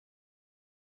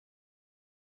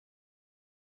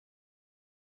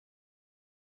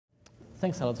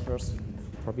Thanks a lot first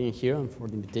for being here and for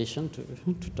the invitation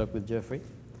to talk with Jeffrey.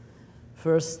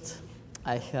 First,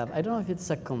 I don't know if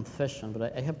it's a confession,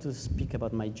 but I have to speak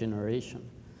about my generation.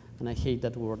 And I hate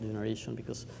that word generation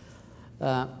because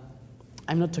I'm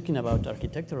not talking about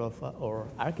architecture or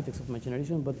architects of my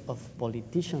generation, but of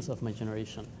politicians of my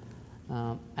generation.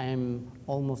 I'm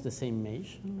almost the same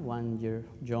age, 1 year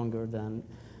younger than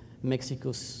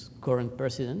Mexico's current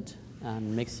president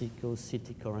and Mexico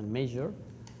City current mayor.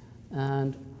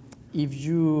 And if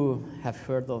you have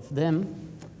heard of them,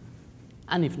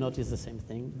 and if not, it's the same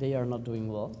thing, they are not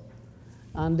doing well.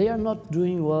 And they are not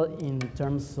doing well in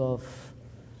terms of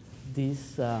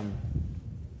this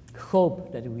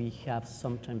hope that we have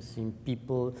sometimes in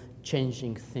people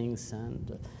changing things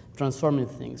and transforming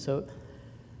things. So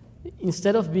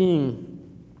instead of being,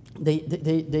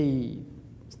 they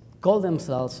call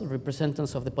themselves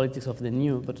representatives of the politics of the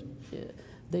new, but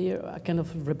they are a kind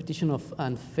of repetition of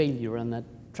and failure and a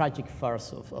tragic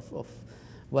farce of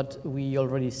what we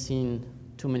already seen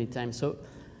too many times. So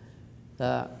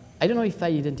I don't know if I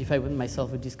identify with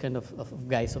myself with this kind of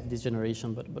guys of this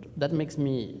generation, but that makes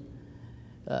me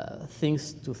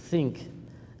things to think.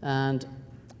 And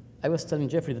I was telling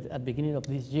Jeffrey that at the beginning of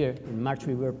this year, in March,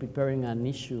 we were preparing an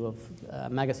issue of a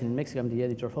magazine in Mexico. I'm the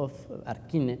editor of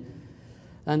Arquine.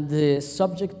 And the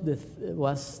subject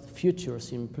was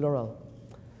futures in plural.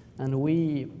 And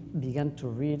we began to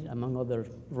read, among other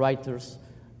writers,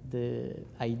 the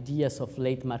ideas of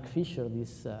late Mark Fisher,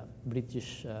 this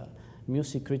British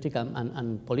music critic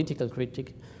and political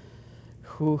critic,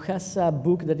 who has a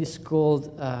book that is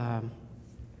called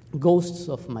Ghosts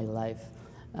of My Life,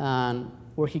 and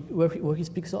where he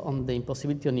speaks on the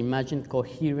impossibility of imagining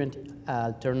coherent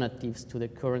alternatives to the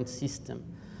current system,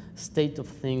 state of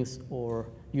things, or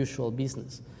usual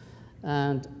business.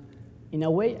 And in a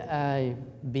way,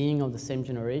 being of the same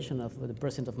generation of the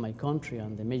president of my country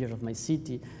and the mayor of my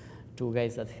city, two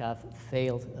guys that have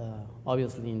failed,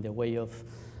 obviously, in the way of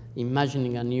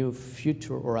imagining a new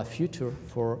future or a future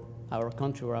for our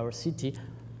country or our city,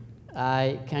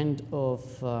 I kind of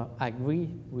agree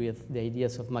with the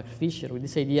ideas of Mark Fisher, with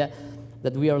this idea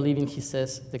that we are living, he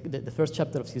says, the first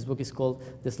chapter of his book is called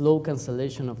The Slow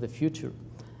Cancellation of the Future.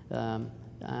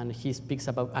 And he speaks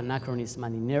about anachronism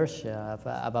and inertia,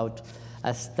 about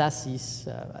a stasis,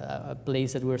 a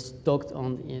place that we're stuck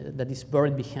on, that is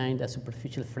buried behind a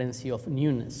superficial frenzy of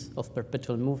newness, of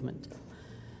perpetual movement.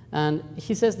 And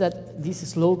he says that this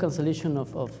slow cancellation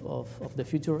of the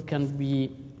future can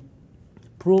be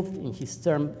proved in his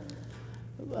term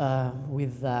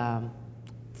with a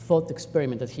thought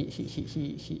experiment that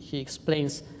he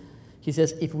explains. He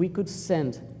says, if we could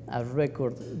send a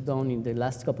record done in the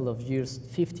last couple of years,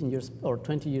 15 years or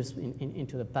 20 years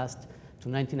into the past to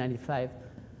 1995,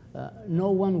 no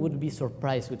one would be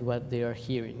surprised with what they are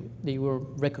hearing. They will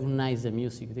recognize the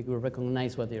music. They will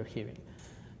recognize what they are hearing.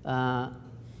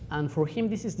 And for him,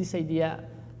 this is this idea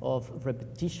of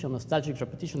repetition, nostalgic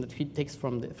repetition that he takes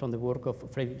from the work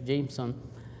of Frederick Jameson,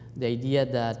 the idea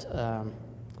that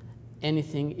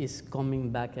anything is coming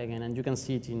back again, and you can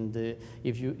see it in the,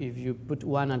 if you put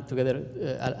one and together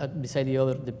beside the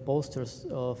other, the posters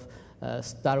of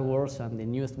Star Wars and the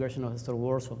newest version of Star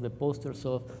Wars, of the posters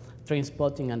of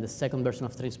Trainspotting and the second version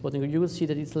of Trainspotting, you will see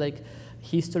that it's like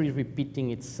history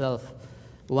repeating itself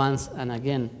once and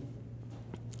again.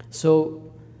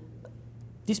 So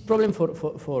this problem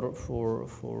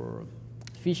for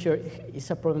Fisher is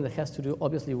a problem that has to do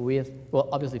obviously with, well,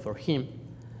 obviously for him,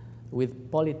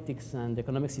 with politics and the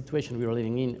economic situation we are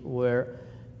living in, where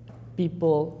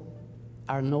people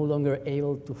are no longer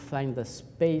able to find the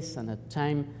space and the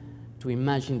time to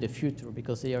imagine the future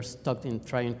because they are stuck in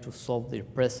trying to solve their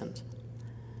present.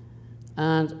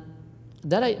 And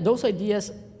those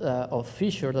ideas of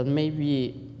Fisher, that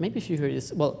maybe Fisher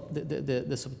is, well,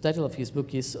 the subtitle of his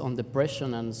book is On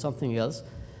Depression and Something Else.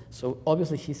 So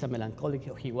obviously he's a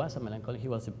melancholic, he was a melancholic, he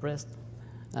was depressed.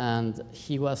 And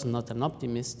he was not an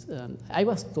optimist. I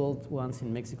was told once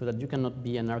in Mexico that you cannot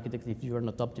be an architect if you are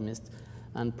not optimist,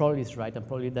 and probably it's right, and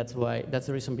probably that's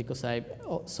the reason, because I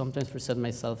sometimes present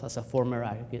myself as a former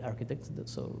architect,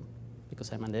 so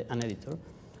because I'm an editor.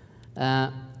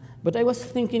 But I was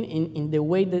thinking in the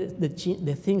way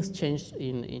the things changed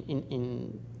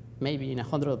in maybe in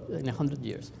 100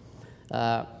 years.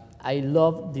 I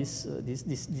love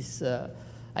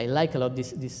I like a lot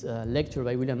this lecture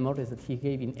by William Morris that he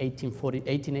gave in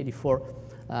 1884,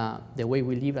 The Way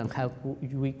We Live and How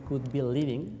We Could Be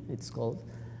Living, it's called.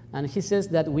 And he says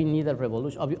that we need a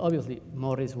revolution. Obviously,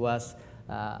 Morris was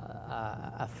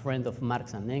a friend of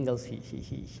Marx and Engels.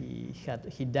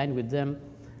 He dined with them.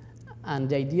 And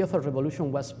the idea of a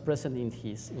revolution was present in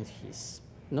his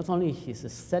not only his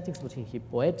aesthetics, but in his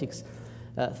poetics,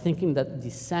 thinking that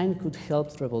design could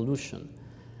help revolution.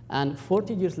 And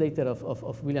 40 years later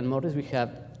of William Morris, we have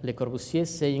Le Corbusier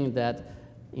saying that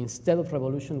instead of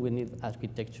revolution, we need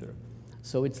architecture.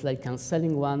 So it's like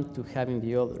canceling one to having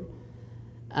the other.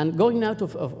 And going out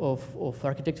of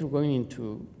architecture, going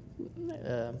into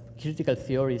critical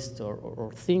theorists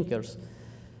or thinkers,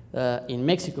 in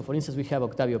Mexico, for instance, we have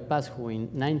Octavio Paz, who in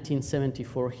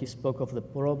 1974, he spoke of the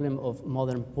problem of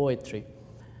modern poetry.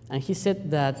 And he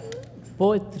said that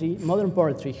poetry, modern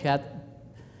poetry had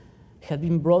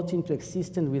been brought into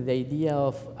existence with the idea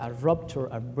of a rupture,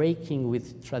 a breaking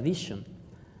with tradition,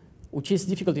 which is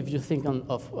difficult if you think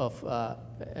of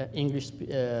English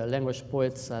language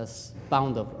poets as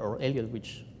Pound or Eliot,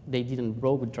 which they didn't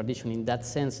broke with tradition in that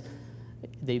sense.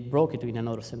 They broke it in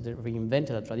another sense, they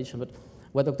reinvented a tradition. But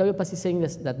what Octavio Paz is saying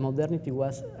is that modernity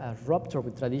was a rupture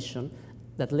with tradition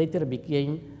that later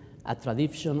became a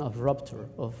tradition of rupture,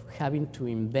 of having to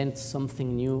invent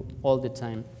something new all the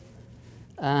time.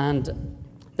 And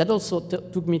that also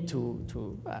took me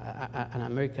to an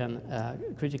American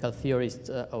critical theorist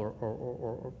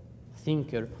or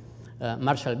thinker,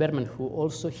 Marshall Berman, who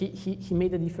also, he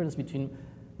made a difference between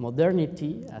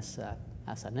modernity as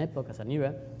an epoch, as an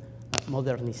era,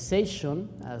 modernization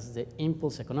as the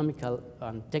impulse, economical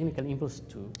and technical impulse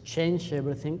to change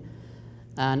everything,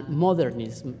 and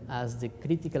modernism as the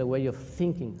critical way of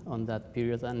thinking on that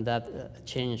period and that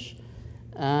change.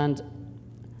 And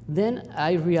then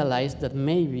I realized that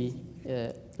maybe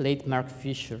the late Mark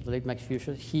Fisher,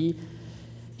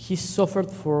 he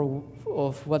suffered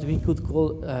of what we could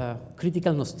call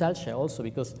critical nostalgia also,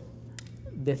 because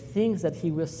the things that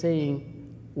he was saying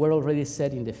were already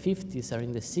said in the 50s or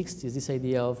in the 60s, this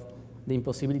idea of the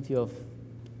impossibility of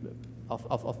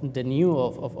the new,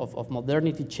 of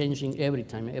modernity changing every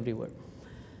time, everywhere.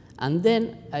 And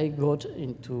then I got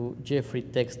into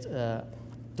Jeffrey's text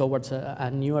towards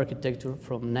a new architecture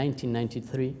from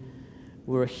 1993,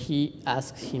 where he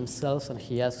asked himself and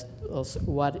he asked us,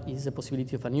 what is the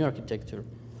possibility of a new architecture?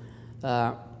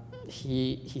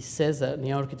 He says that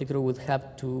new architecture would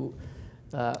have to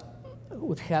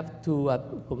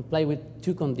comply with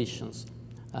two conditions,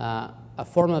 a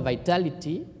formal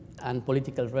vitality and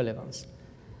political relevance.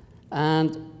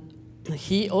 And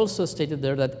he also stated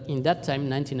there that in that time,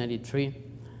 1993,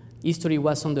 history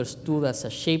was understood as a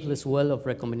shapeless well of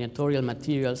recombinatorial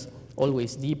materials,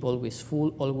 always deep, always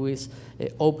full, always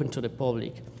open to the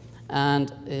public. And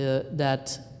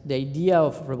that the idea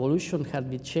of revolution had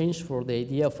been changed for the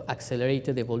idea of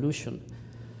accelerated evolution.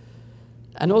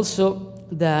 And also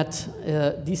that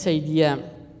this idea,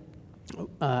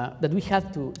 that we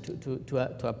had to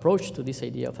approach to this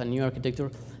idea of a new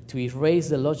architecture to erase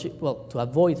the logic, well, to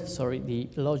avoid, sorry, the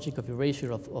logic of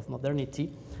erasure of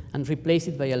modernity and replace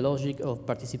it by a logic of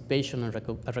participation and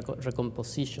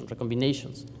recomposition,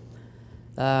 recombinations.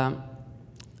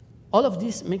 All of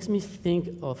this makes me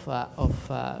think of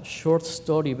a short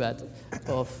story by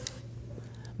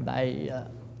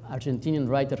Argentinian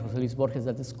writer José Luis Borges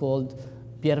that is called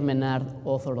Pierre Menard,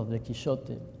 author of the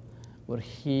Quixote, where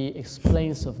he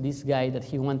explains of this guy that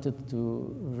he wanted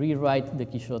to rewrite the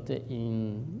Quixote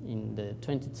in the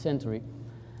 20th century.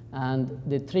 And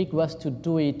the trick was to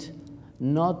do it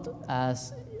not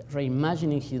as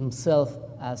reimagining himself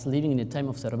as living in the time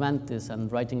of Cervantes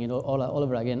and writing it all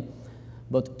over again,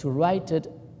 but to write it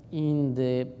in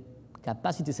the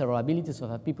capacities or abilities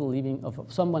of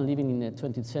someone living in the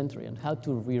 20th century, and how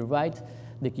to rewrite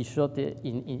the Quixote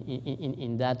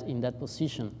in that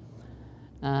position.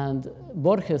 And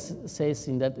Borges says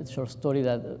in that short story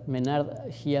that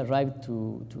Menard, he arrived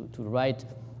to write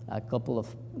a couple of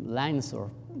lines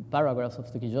or paragraphs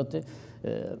of the Quixote,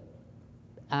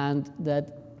 and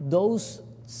that those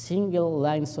single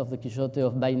lines of the Quixote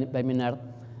by Menard,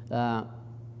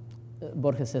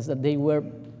 Borges says that they were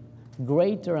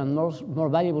greater and more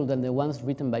valuable than the ones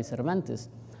written by Cervantes,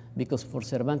 because for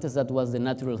Cervantes that was the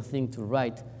natural thing to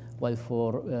write, while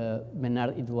for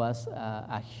Menard it was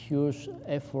a huge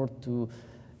effort to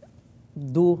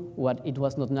do what it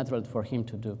was not natural for him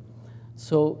to do.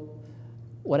 So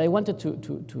what I wanted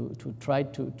to try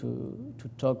to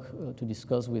talk, to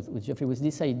discuss with Jeffrey was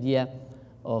this idea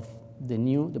of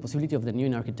the possibility of the new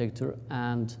in architecture,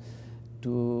 and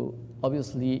to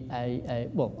obviously,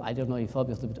 well, I don't know if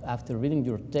obviously, but after reading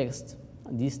your text,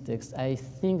 this text, I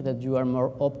think that you are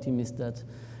more optimist than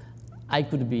I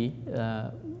could be,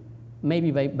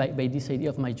 maybe by this idea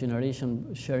of my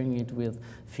generation, sharing it with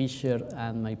Fisher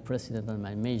and my president and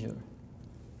my major.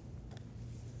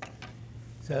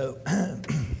 So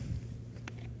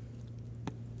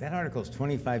that article is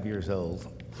 25 years old.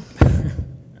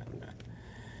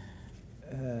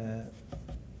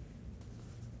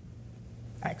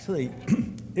 Actually,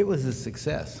 it was a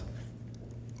success.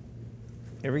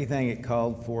 Everything it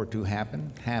called for to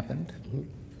happen, happened.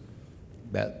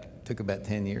 Took about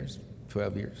 10 years,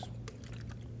 12 years.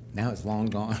 Now it's long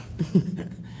gone.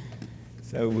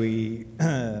 So we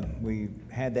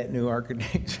had that new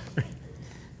architecture.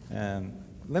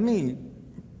 Let me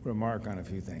remark on a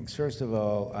few things. First of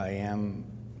all, I am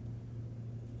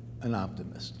an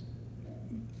optimist,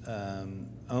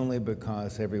 only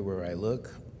because everywhere I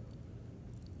look,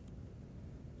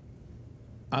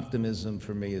 optimism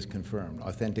for me is confirmed,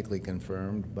 authentically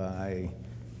confirmed by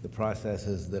the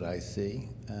processes that I see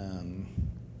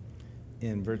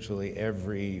in virtually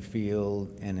every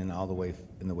field and in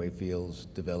the way fields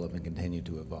develop and continue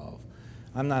to evolve.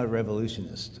 I'm not a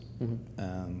revolutionist.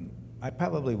 I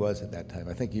probably was at that time.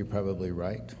 I think you're probably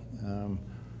right.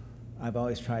 I've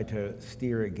always tried to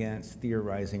steer against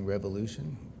theorizing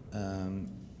revolution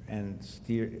and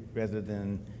steer rather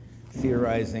than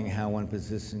theorizing how one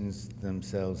positions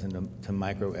themselves into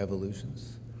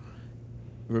microevolutions.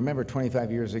 Remember,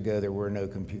 25 years ago, there were no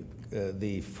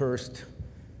the first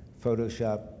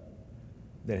Photoshop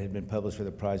that had been published for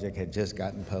the project had just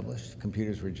gotten published.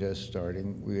 Computers were just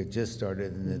starting. We had just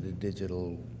started in the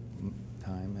digital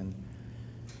time.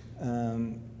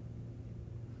 And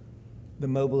the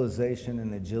mobilization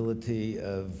and agility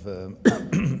of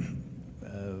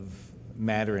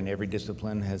matter in every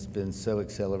discipline has been so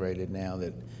accelerated now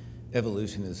that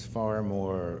evolution is far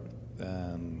more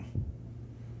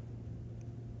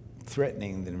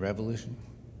threatening than revolution.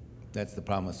 That's the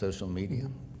problem with social media,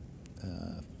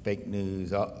 fake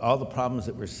news. All the problems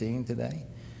that we're seeing today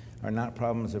are not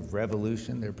problems of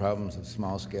revolution. They're problems of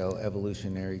small-scale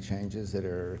evolutionary changes that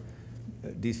are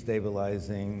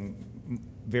destabilizing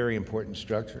very important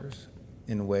structures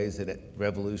in ways that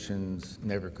revolutions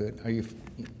never could. Are you?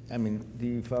 I mean, do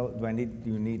you follow? Do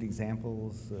you need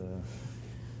examples?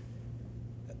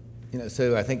 You know,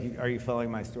 so I think, are you following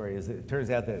my story? It turns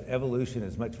out that evolution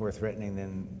is much more threatening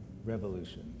than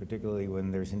revolution, particularly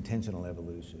when there's intentional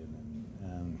evolution.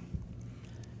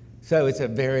 So it's a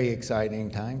very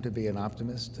exciting time to be an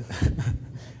optimist,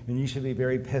 and you should be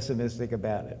very pessimistic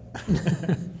about it.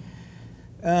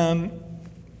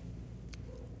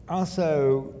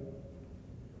 Also,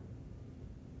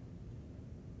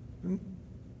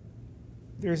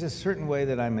 there's a certain way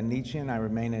that I'm a Nietzschean. I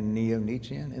remain a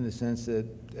neo-Nietzschean in the sense that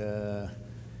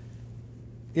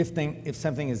if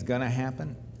something is going to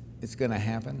happen, it's going to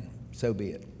happen, so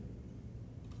be it.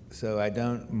 So I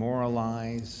don't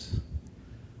moralize.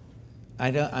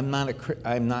 I'm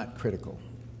not critical.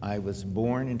 I was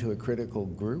born into a critical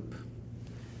group.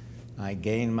 I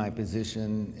gained my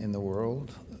position in the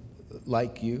world,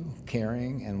 like you,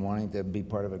 caring and wanting to be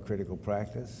part of a critical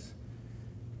practice.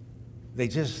 I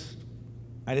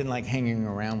didn't like hanging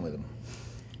around with them.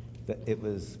 It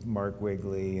was Mark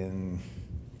Wigley and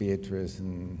Beatrice,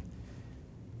 and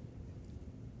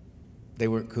they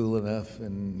weren't cool enough,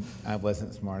 and I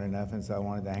wasn't smart enough, and so I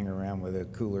wanted to hang around with a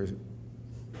cooler,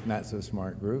 not so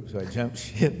smart group, so I jumped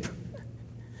ship.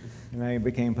 And I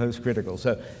became post-critical.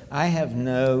 So I have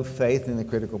no faith in the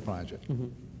critical project,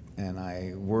 and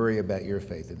I worry about your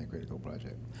faith in the critical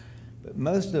project. But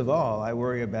most of all, I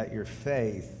worry about your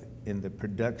faith in the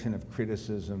production of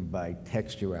criticism by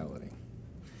textuality.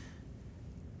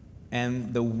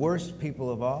 And the worst people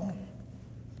of all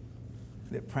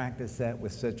that practice that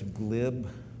with such glib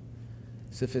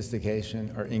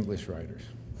sophistication are English writers.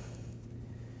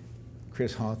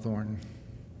 Chris Hawthorne,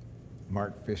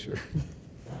 Mark Fisher.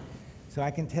 So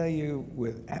I can tell you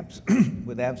with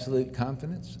absolute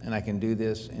confidence, and I can do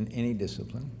this in any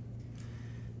discipline,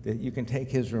 that you can take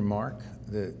his remark,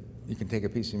 that you can take a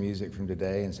piece of music from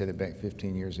today and set it back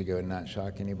 15 years ago and not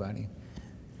shock anybody.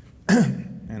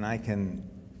 And I can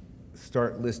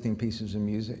start listing pieces of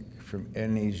music from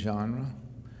any genre,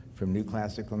 from new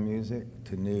classical music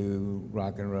to new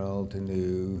rock and roll to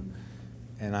new,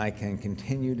 and I can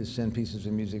continue to send pieces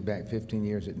of music back 15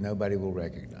 years that nobody will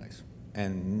recognize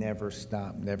and never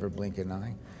stop, never blink an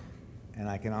eye. And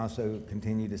I can also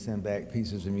continue to send back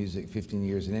pieces of music 15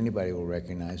 years that anybody will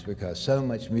recognize, because so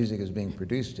much music is being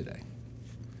produced today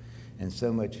and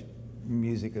so much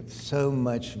music of so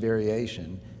much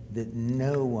variation that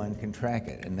no one can track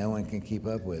it and no one can keep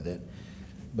up with it.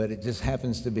 But it just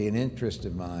happens to be an interest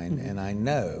of mine, and I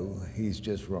know he's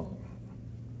just wrong.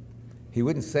 He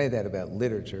wouldn't say that about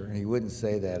literature. He wouldn't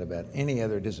say that about any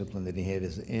other discipline that he had.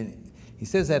 He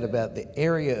says that about the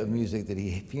area of music that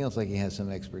he feels like he has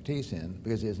some expertise in,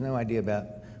 because he has no idea about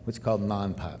what's called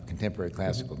non-pop, contemporary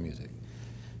classical music.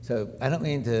 So I don't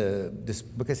mean to,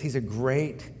 because he's a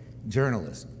great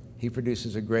journalist. he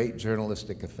produces a great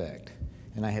journalistic effect.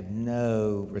 And I have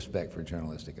no respect for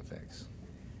journalistic effects.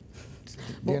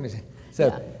 Do you understand? So,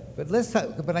 yeah. but let's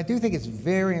talk, but I do think it's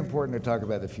very important to talk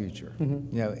about the future.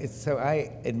 Mm-hmm. You know, so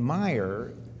I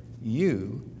admire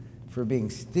you for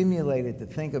being stimulated to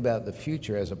think about the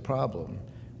future as a problem,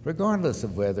 regardless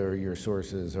of whether your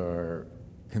sources are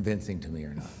convincing to me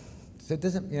or not. So it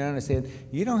doesn't, you know what I'm saying?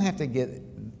 You don't have to get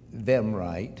them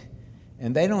right,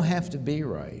 and they don't have to be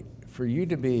right for you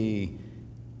to be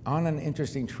on an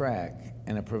interesting track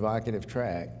and a provocative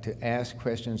track to ask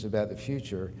questions about the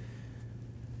future.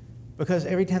 Because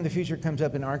every time the future comes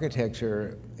up in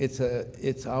architecture,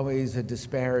 it's always a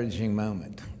disparaging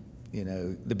moment. You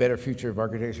know, The Better Future of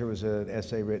Architecture was an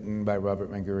essay written by Robert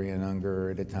Mangurian Unger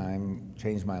at a time,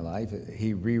 changed my life.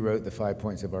 He rewrote the 5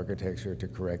 points of architecture to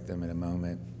correct them in a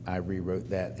moment. I rewrote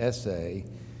that essay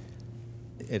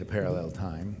at a parallel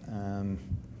time.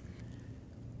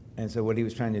 And so what he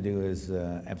was trying to do is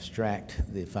abstract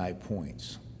the 5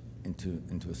 points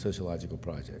into a sociological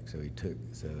project. So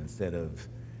instead of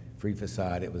free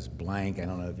facade, it was blank, I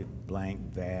don't know if it blank,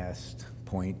 vast,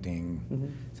 pointing. Mm-hmm.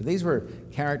 So these were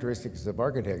characteristics of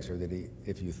architecture that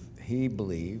he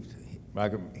believed,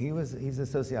 he's a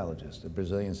sociologist, a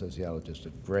Brazilian sociologist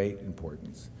of great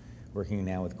importance, working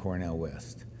now with Cornell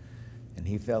West. And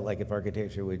he felt like if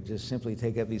architecture would just simply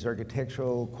take up these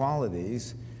architectural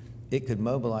qualities, it could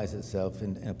mobilize itself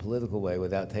in a political way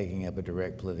without taking up a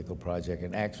direct political project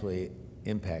and actually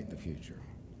impact the future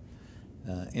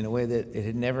in a way that it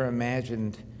had never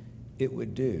imagined it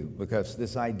would do. Because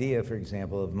this idea, for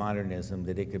example, of modernism,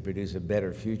 that it could produce a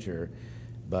better future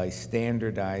by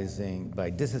standardizing, by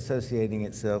disassociating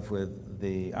itself with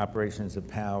the operations of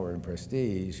power and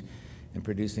prestige, and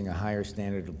producing a higher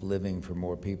standard of living for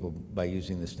more people by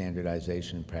using the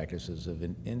standardization practices of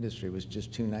industry, was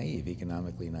just too naive,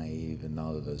 economically naive, and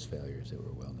all of those failures that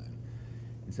were well known.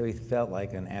 And so he felt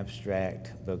like an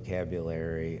abstract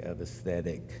vocabulary of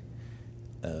aesthetic,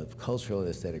 of cultural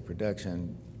aesthetic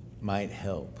production might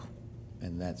help.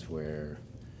 And that's where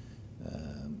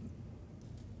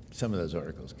some of those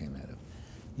articles came out of.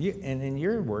 And in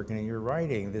your work and in your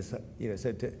writing, this,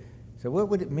 so what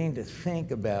would it mean to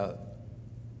think about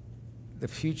the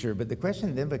future? But the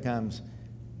question then becomes,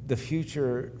 the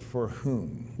future for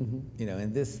whom? Mm-hmm. You know,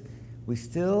 and this, we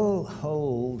still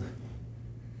hold,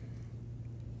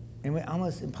 and it's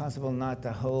almost impossible not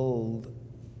to hold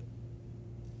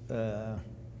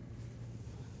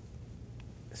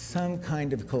some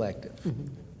kind of collective. Mm-hmm.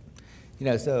 You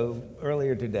know, so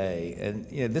earlier today, and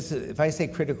you know, this is, if I say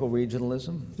critical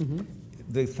regionalism, mm-hmm.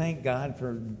 Thank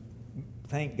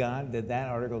God that that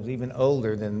article is even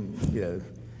older than, you know,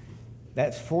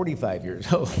 that's 45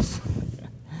 years old.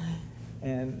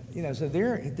 And, you know, so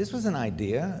this was an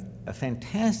idea, a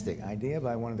fantastic idea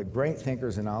by one of the great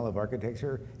thinkers in all of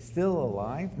architecture, still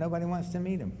alive. Nobody wants to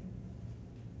meet him.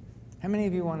 How many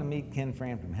of you want to meet Ken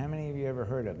Frampton? How many of you ever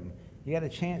heard of him? You got a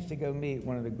chance to go meet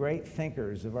one of the great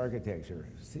thinkers of architecture,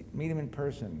 meet him in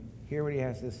person, hear what he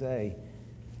has to say.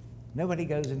 Nobody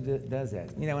goes and does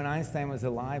that. You know, when Einstein was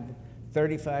alive,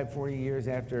 35, 40 years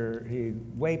after he,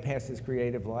 way past his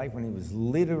creative life, when he was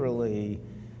literally,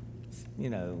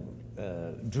 you know,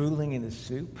 drooling in his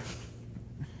soup,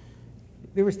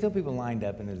 there were still people lined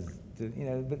up in his, you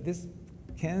know, but this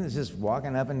Ken is just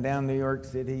walking up and down New York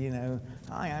City, you know,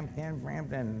 hi, I'm Ken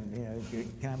Frampton, you know,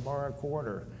 can I borrow a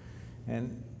quarter?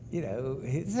 And, you know,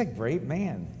 he's a great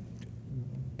man,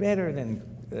 better than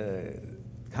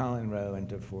Colin Rowe and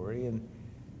Tafuri. And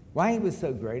why he was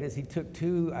so great is he took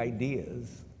two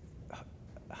ideas,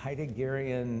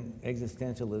 Heideggerian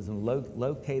existentialism,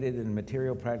 located in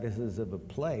material practices of a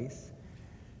place,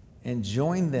 and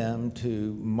joined them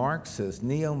to Marxist,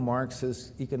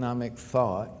 neo-Marxist economic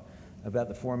thought about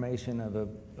the formation of a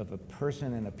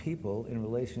person and a people in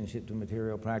relationship to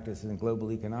material practices and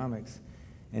global economics.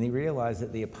 And he realized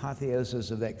that the apotheosis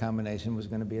of that combination was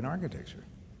going to be in architecture.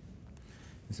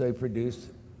 And so he produced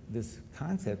this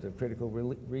concept of critical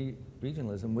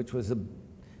regionalism, which was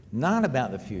not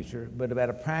about the future, but about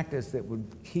a practice that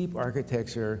would keep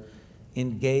architecture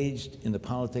engaged in the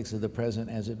politics of the present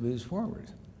as it moves forward.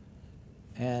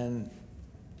 And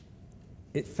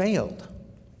it failed.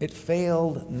 It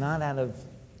failed not out of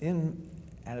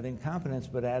incompetence,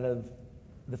 but out of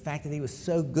the fact that he was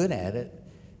so good at it.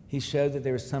 He showed that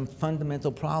there was some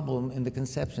fundamental problem in the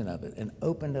conception of it and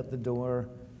opened up the door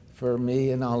for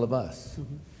me and all of us.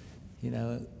 Mm-hmm. You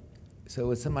know, so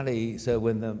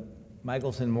when the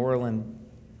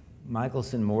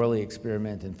Michelson-Morley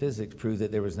experiment in physics proved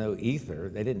that there was no ether,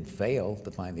 they didn't fail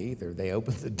to find the ether. They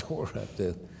opened the door up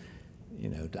to, you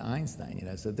know, to Einstein. You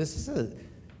know, so this is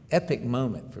epic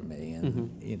moment for me,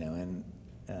 and you know, and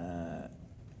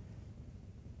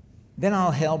then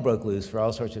all hell broke loose for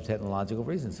all sorts of technological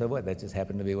reasons. So what? That just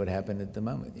happened to be what happened at the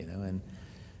moment, you know.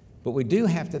 But we do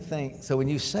have to think. So when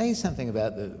you say something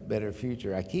about the better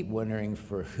future, I keep wondering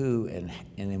for who and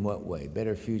in what way.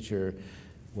 Better future.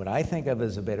 What I think of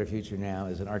as a better future now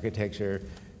is an architecture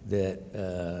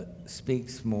that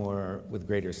speaks more with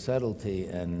greater subtlety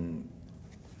and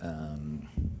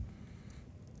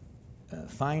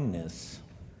fineness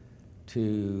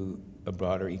to a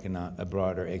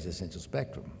broader existential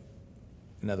spectrum.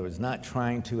 In other words, not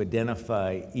trying to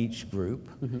identify each group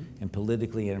and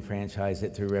politically enfranchise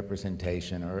it through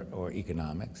representation or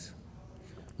economics.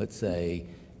 Let's say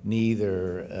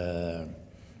neither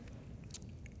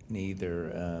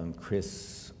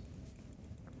Chris,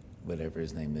 whatever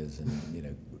his name is, and you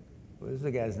know, what was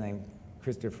the guy's name?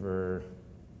 Christopher,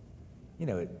 you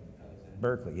know, at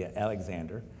Berkeley, yeah,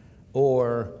 Alexander,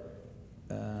 or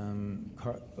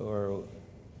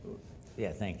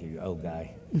yeah, thank you, old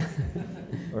guy,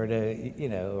 or you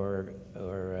know, or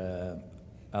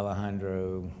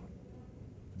Alejandro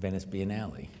Venice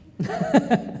Biennale.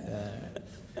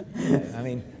 I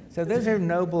mean, so those are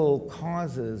noble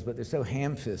causes, but they're so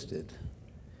ham-fisted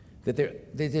that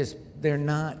they're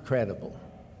not credible.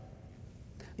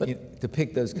 But to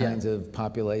pick those kinds of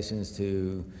populations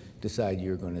to decide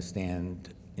you're going to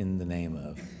stand in the name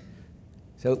of.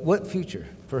 So, what future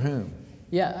for whom?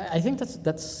 Yeah, I think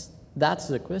that's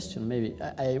the question. Maybe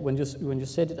when you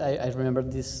said it, I remember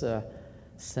this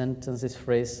sentence, this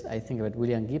phrase. I think about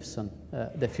William Gibson.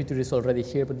 The future is already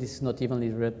here, but this is not evenly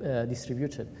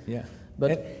distributed. Yeah.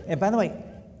 But and by the way,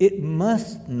 it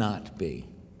must not be.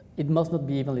 It must not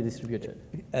be evenly distributed.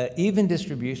 Even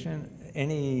distribution.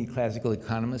 Any classical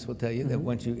economist will tell you that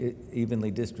once you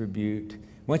evenly distribute,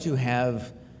 once you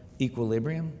have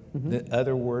equilibrium, the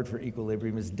other word for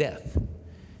equilibrium is death.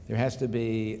 There has to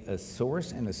be a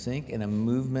source and a sink and a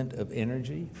movement of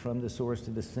energy from the source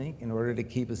to the sink in order to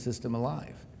keep a system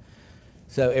alive.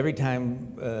 So every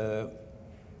time,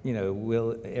 you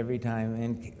know,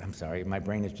 I'm sorry, my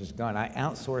brain is just gone. I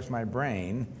outsource my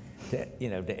brain to, you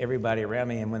know, to everybody around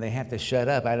me, and when they have to shut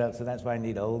up, so that's why I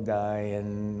need old guy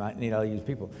and I need all these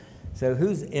people. So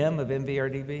who's M of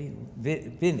MVRDB?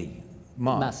 Vinny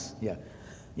Moss. Yeah.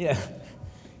 Yeah.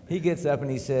 He gets up and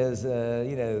he says,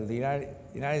 you know, the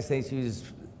United States uses,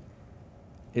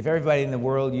 if everybody in the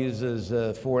world uses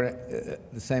the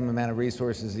same amount of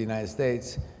resources as the United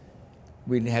States,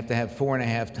 we'd have to have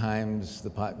 4.5 times the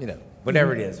you know,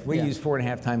 whatever it is. We use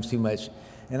 4.5 times too much.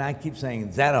 And I keep saying,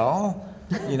 is that all?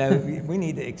 You know, we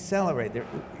need to accelerate.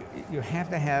 You have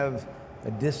to have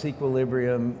a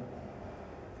disequilibrium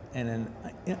and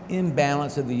an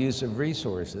imbalance of the use of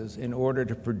resources in order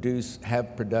to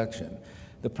have production.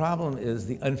 The problem is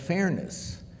the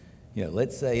unfairness. You know,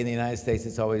 let's say in the United States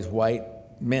it's always white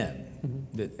men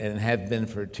and have been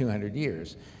for 200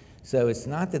 years. So it's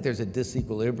not that there's a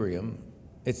disequilibrium,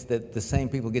 it's that the same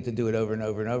people get to do it over and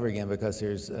over and over again because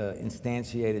there's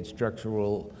instantiated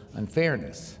structural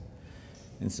unfairness.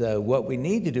 And so what we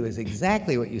need to do is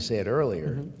exactly what you said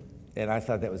earlier, and I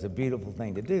thought that was a beautiful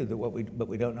thing to do, but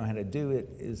we don't know how to do it,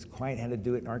 is quite how to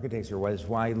do it in architecture, which is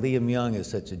why Liam Young is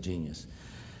such a genius.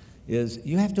 Is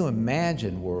you have to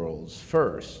imagine worlds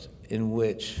first in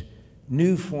which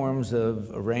new forms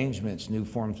of arrangements, new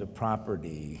forms of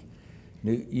property,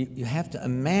 you have to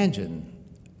imagine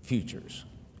futures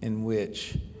in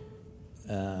which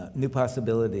new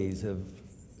possibilities of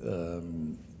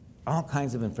all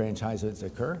kinds of enfranchisements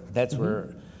occur. That's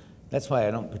that's why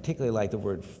I don't particularly like the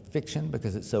word fiction,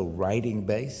 because it's so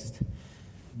writing-based.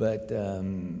 But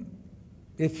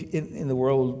if in the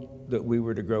world that we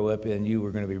were to grow up in, you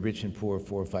were going to be rich and poor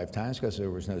 4 or 5 times because there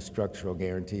was no structural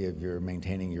guarantee of your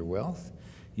maintaining your wealth,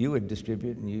 you would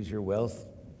distribute and use your wealth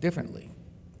differently.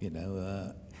 You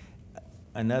know,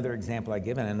 another example I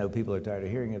give, and I know people are tired of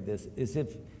hearing of this, is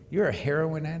if you're a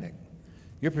heroin addict,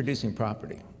 you're producing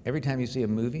property. Every time you see a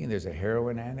movie and there's a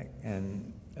heroin addict,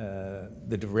 and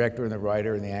the director and the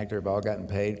writer and the actor have all gotten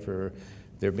paid for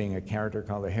there being a character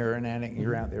called the heroin addict, and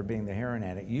you're out there being the heroin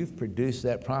addict, you've produced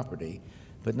that property,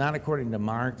 but not according to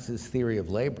Marx's theory of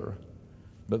labor,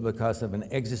 but because of an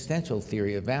existential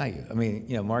theory of value. I mean,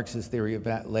 you know, Marx's theory of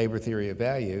labor theory of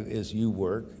value is you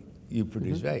work, you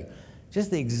produce value.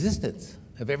 Just the existence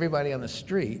of everybody on the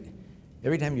street,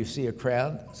 every time you see a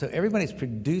crowd, so everybody's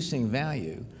producing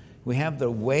value. We have the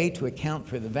way to account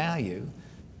for the value.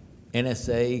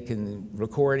 NSA can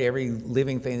record every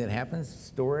living thing that happens,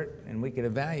 store it, and we can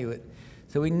evaluate it.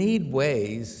 So we need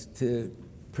ways to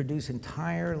produce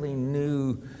entirely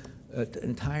new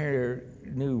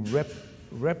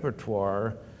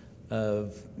repertoire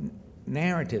of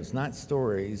narratives, not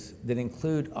stories, that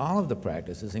include all of the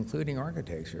practices, including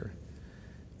architecture,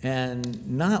 and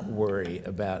not worry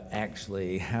about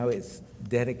actually how it's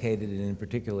dedicated in a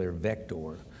particular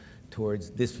vector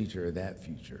towards this future or that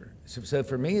future. So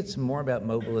for me, it's more about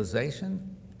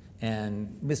mobilization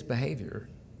and misbehavior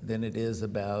than it is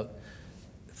about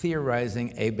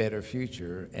theorizing a better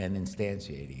future and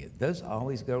instantiating it. Those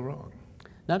always go wrong.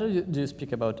 Now that you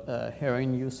speak about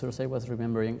heroin users, I was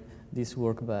remembering this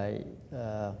work by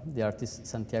the artist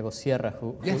Santiago Sierra,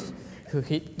 who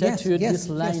he tattooed this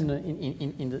line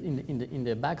in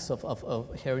the backs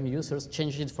of heroin users,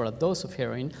 changed it for a dose of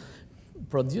heroin,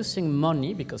 producing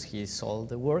money because he sold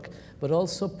the work, but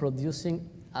also producing,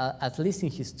 at least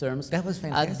in his terms, that was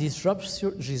fantastic. A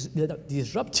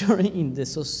disruptor in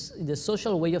the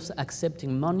social way of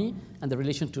accepting money and the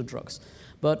relation to drugs.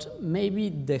 But maybe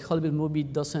the Hollywood movie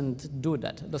doesn't do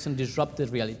that, doesn't disrupt the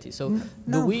reality. So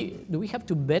no. do we have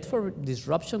to bet for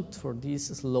disruption, for this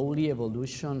slowly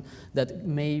evolution that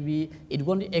maybe it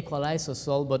won't equalize us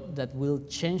all, but that will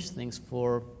change things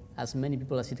for as many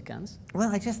people as it can?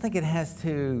 Well, I just think it has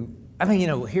to, I mean, you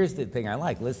know, here's the thing I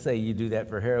like. Let's say you do that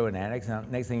for heroin addicts. Now,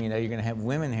 next thing you know, you're going to have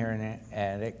women heroin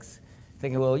addicts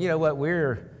thinking, well, you know what,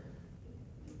 we're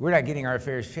not getting our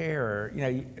fair share, or, you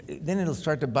know, then it'll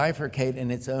start to bifurcate in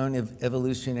its own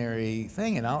evolutionary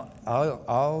thing. And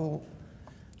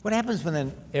what happens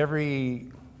when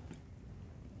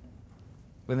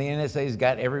the NSA's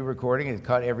got every recording and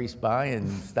caught every spy and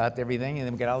stopped everything, and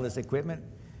then we got all this equipment?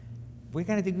 We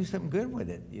got to do something good with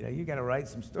it. You know, you got to write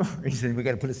some stories, and we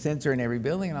got to put a sensor in every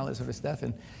building and all that sort of stuff.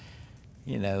 And,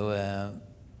 you know,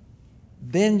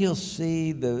 then you'll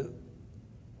see the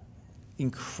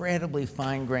incredibly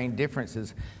fine-grained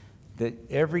differences that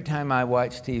every time I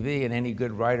watch TV, and any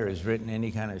good writer has written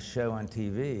any kind of show on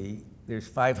TV, there's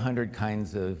 500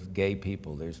 kinds of gay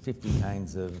people. There's 50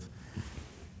 kinds of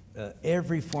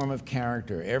every form of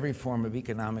character, every form of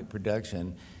economic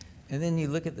production. And then you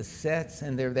look at the sets,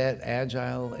 and they're that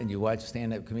agile, and you watch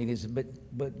stand-up comedians.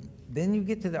 But then you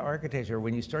get to the architecture.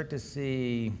 When you start to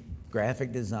see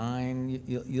graphic design,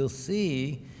 you'll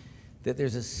see that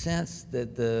there's a sense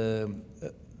that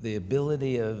the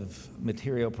ability of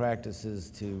material practices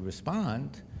to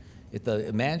respond at the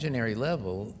imaginary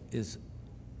level is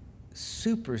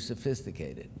super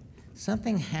sophisticated.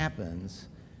 Something happens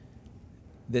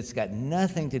that's got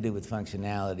nothing to do with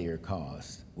functionality or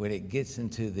cost when it gets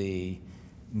into the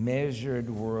measured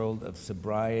world of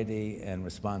sobriety and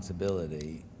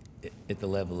responsibility at the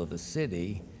level of the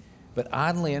city. But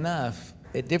oddly enough,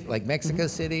 like Mexico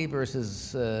City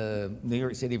versus New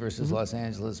York City versus Los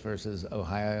Angeles versus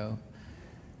Ohio,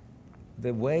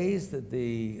 the ways that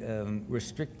the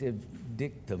restrictive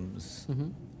dictums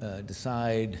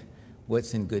decide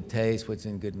what's in good taste, what's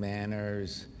in good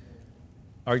manners,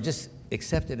 are just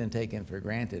accepted and taken for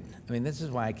granted. I mean, this is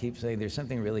why I keep saying there's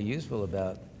something really useful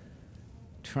about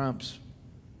Trump's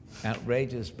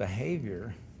outrageous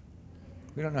behavior.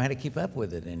 We don't know how to keep up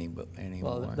with it anymore.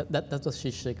 Well, that was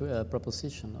his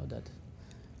proposition, that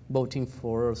voting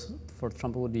for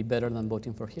Trump would be better than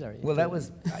voting for Hillary. Well, that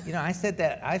was, you know, I said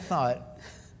that. I thought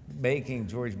making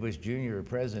George Bush Jr.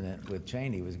 president with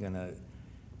Cheney was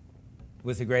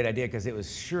a great idea, because it was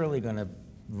surely going to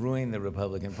ruin the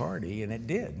Republican Party, and it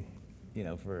did, you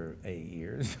know, for 8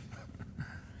 years.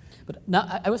 But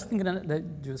now I was thinking that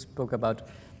you spoke about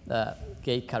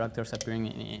gay characters appearing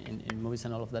in movies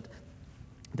and all of that.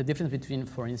 The difference between,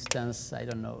 for instance, I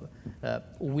don't know,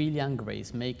 Will and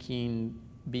Grace making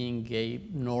being gay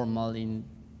normal in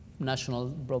national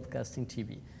broadcasting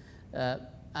TV.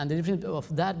 And the difference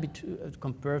of that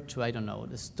compared to, I don't know,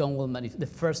 the Stonewall, the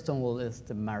first Stonewall is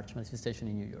the March manifestation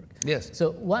in New York. Yes.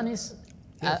 So one is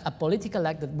a political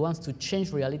act that wants to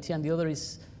change reality, and the other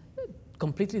is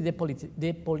completely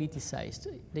depoliticized.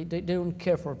 They don't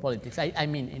care for politics. I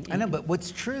mean, I know, but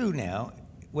what's true now,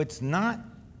 what's not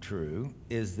true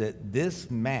is that this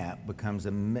map becomes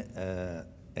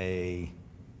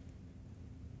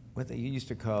what they used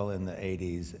to call in the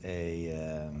 80s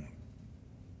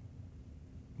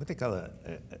what they call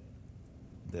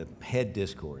the head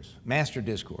discourse, master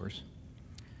discourse,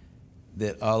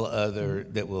 that all other,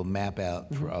 that will map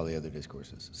out for all the other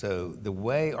discourses. So the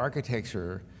way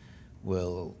architecture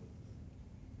will,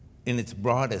 in its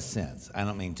broadest sense, I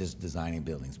don't mean just designing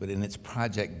buildings, but in its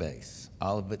project base,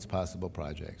 all of its possible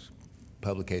projects,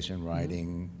 publication,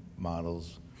 writing,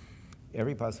 models,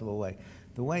 every possible way,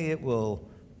 the way it will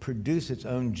produce its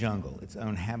own jungle, its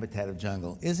own habitat of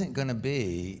jungle, isn't going to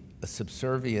be a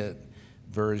subservient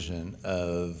version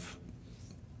of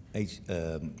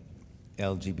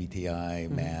LGBTI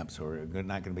maps, or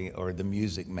not going to be, or the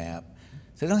music map.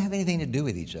 So they don't have anything to do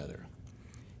with each other.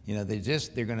 You know,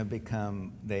 they're going to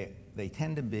become, they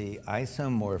tend to be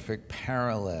isomorphic,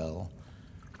 parallel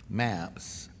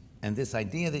maps. And this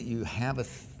idea that you have a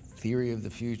theory of the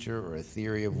future or a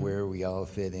theory of where we all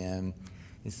fit in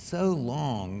is so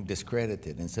long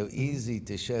discredited and so easy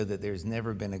to show that there's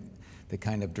never been the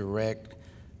kind of direct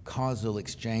causal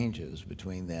exchanges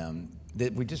between them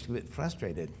that we just get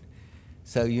frustrated.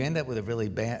 So you end up with a really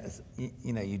bad,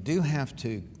 you know, you do have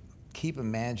to keep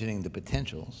imagining the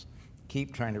potentials,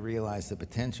 keep trying to realize the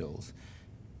potentials,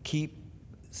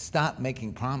 stop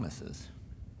making promises.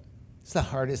 It's the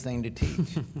hardest thing to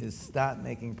teach, is stop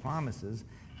making promises,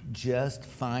 just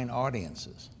find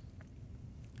audiences.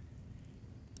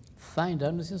 Find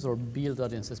audiences or build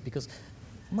audiences? Because,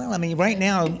 well, I mean, right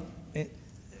now,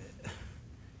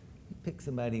 pick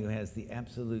somebody who has the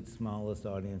absolute smallest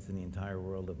audience in the entire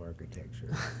world of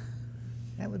architecture.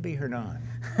 That would be Hernan.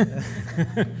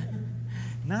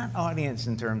 Not audience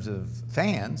in terms of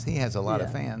fans, he has a lot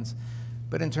of fans,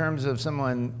 but in terms of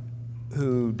someone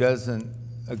who doesn't,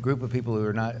 a group of people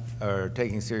who are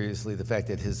taking seriously the fact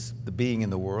that the being in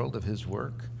the world of his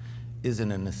work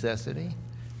isn't a necessity.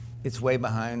 It's way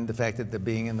behind the fact that the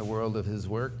being in the world of his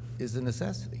work is a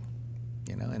necessity,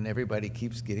 you know, and everybody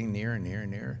keeps getting nearer and nearer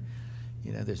and nearer.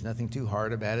 You know, there's nothing too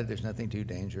hard about it. There's nothing too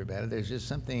dangerous about it. There's just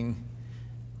something,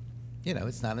 you know,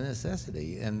 it's not a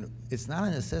necessity. And it's not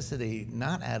a necessity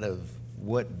not out of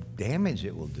what damage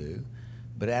it will do,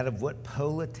 but out of what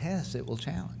politesse it will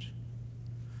challenge.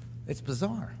 It's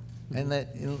bizarre. And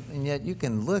yet you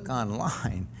can look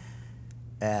online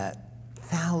at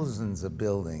thousands of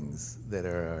buildings that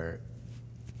are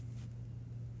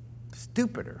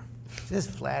stupider, just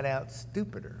flat out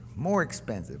stupider, more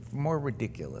expensive, more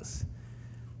ridiculous.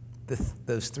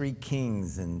 Those three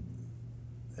kings in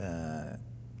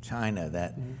China,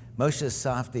 that Moshe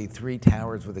Safdie 3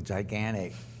 towers with a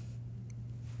gigantic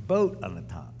boat on the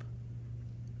top.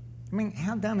 I mean,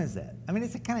 how dumb is that? I mean,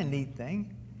 it's a kind of neat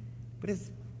thing, but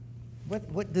it's,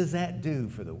 what does that do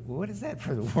for what is that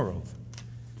for the world?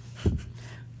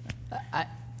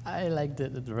 I like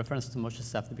the reference to Moshe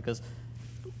Safdie, because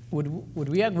would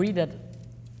we agree that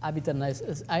Habitat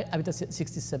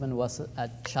 67 was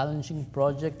a challenging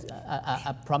project,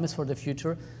 a promise for the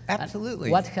future? Absolutely.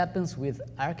 And what happens with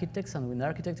architects and with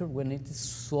architecture when it is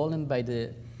swollen by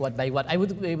what? I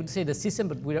would say the system,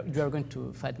 but you are going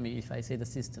to fight me if I say the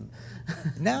system.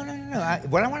 No.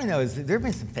 What I want to know is, there have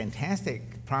been some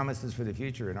fantastic promises for the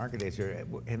future in architecture.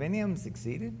 Have any of them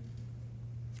succeeded?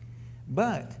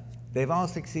 But they've all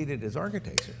succeeded as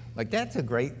architecture. Like, that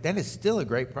is still a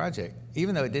great project,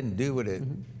 even though it didn't do what it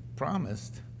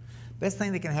promised. Best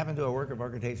thing that can happen to a work of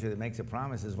architecture that makes a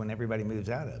promise is when everybody moves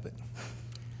out of it.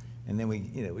 And then we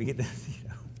get this,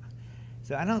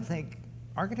 So I don't think,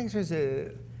 architecture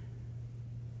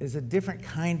is a different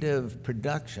kind of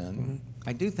production.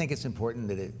 I do think it's important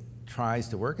that it tries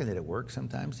to work and that it works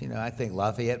sometimes. You know, I think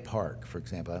Lafayette Park, for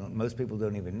example, most people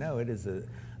don't even know it, is an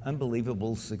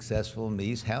unbelievable, successful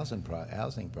Mies housing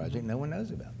project no one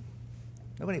knows about.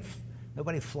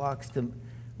 Nobody flocks to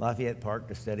Lafayette Park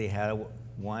to study how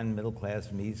one middle-class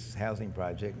Mies housing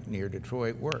project near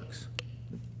Detroit works.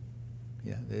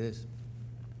 Yeah, it is.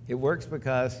 It works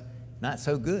because not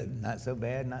so good, not so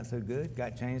bad, not so good,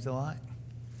 got changed a lot.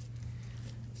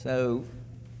 So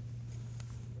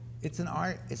it's an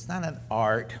art, it's not an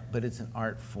art, but it's an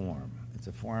art form. It's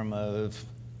a form of,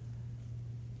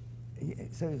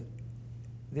 so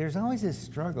there's always this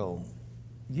struggle.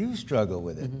 You struggle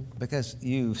with it because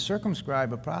you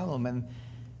circumscribe a problem and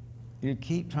you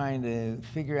keep trying to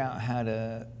figure out how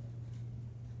to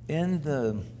end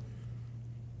the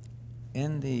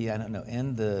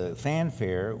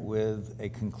fanfare with a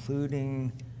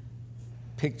concluding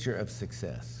picture of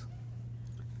success.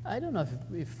 I don't know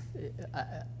if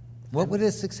what would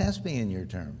a success be in your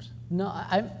terms? No,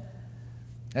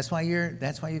 That's why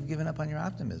you've given up on your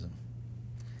optimism.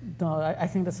 No, I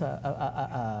think that's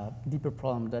a deeper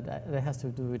problem that has to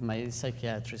do with my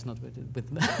psychiatrist, not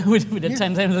with the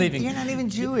times I'm living. You're not even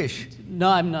Jewish. No,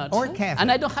 I'm not. Or Catholic.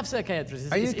 And I don't have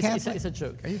psychiatrists. Are you Catholic? It's a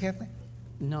joke. Are you Catholic?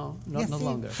 No, no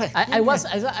longer. I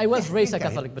was raised a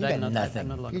Catholic, but I'm not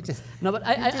longer. You're just, no, but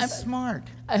I'm smart.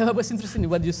 I was interested in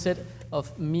what you said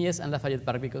of Mies and Lafayette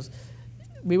Park, because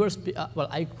we were,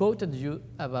 I quoted you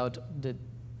about the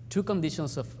 2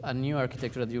 conditions of a new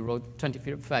architecture that you wrote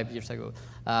 25 years ago: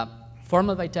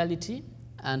 formal vitality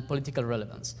and political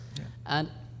relevance. Yeah. And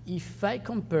if I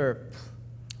compare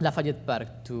Lafayette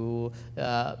Park to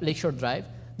Lakeshore Drive,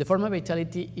 the formal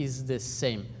vitality is the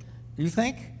same. You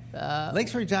think?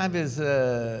 Lakeshore Drive is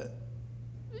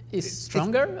is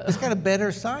stronger. It's got a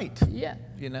better sight. Yeah.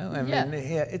 You know, I mean,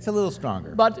 yeah, it's a little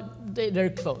stronger. But they're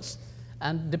close.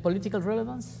 And the political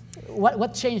relevance?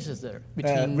 What changes there?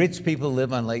 Between rich people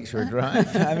live on Lakeshore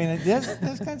Drive. I mean,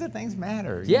 those kinds of things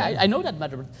matter. Yeah, I know that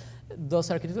matter. But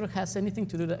does architecture has anything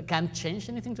to do that can change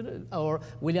anything to do? Or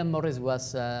William Morris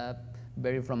was a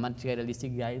very romantic,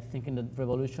 idealistic guy thinking that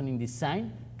revolution in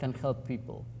design can help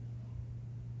people.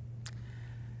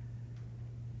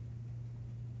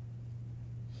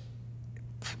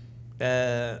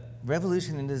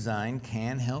 Revolution in design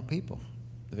can help people.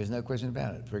 There's no question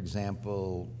about it. For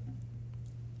example,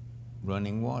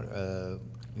 running water,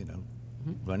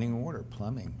 running water,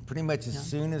 plumbing. Pretty much as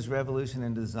soon as revolution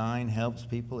in design helps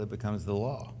people, it becomes the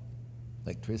law.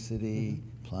 Electricity,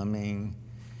 plumbing.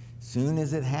 Soon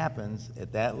as it happens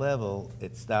at that level,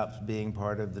 it stops being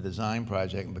part of the design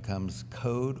project and becomes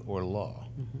code or law.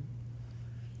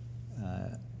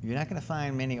 You're not going to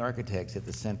find many architects at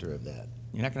the center of that.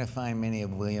 You're not going to find many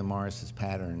of William Morris's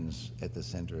patterns at the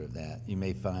center of that. You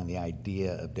may find the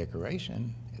idea of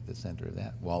decoration at the center of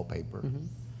that, wallpaper.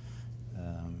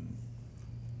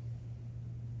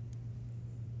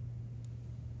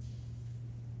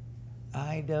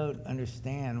 I don't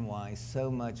understand why so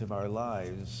much of our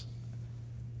lives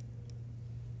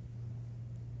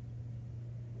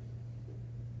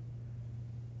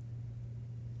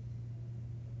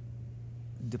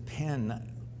depend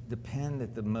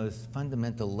at the most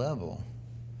fundamental level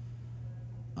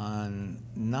on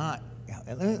not,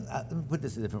 let me put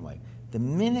this a different way. The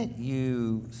minute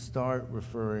you start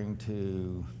referring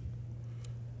to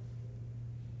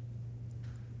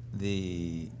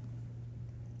the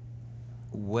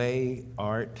way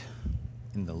art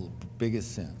in the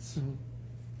biggest sense,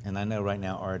 and I know right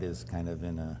now art is kind of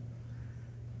in a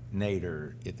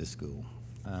nadir at the school,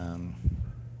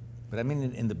 but I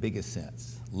mean in the biggest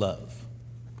sense, love.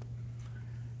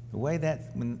 The way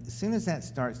that, as soon as that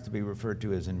starts to be referred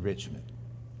to as enrichment,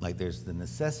 like there's the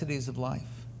necessities of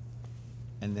life,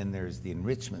 and then there's the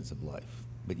enrichments of life.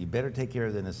 But you better take care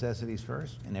of the necessities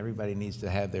first, and everybody needs to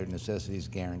have their necessities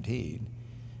guaranteed.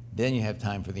 Then you have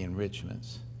time for the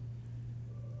enrichments.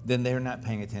 Then they're not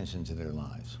paying attention to their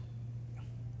lives.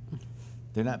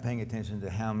 They're not paying attention to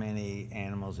how many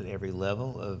animals at every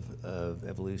level of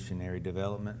evolutionary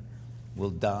development will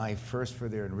die first for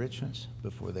their enrichments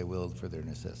before they will for their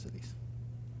necessities.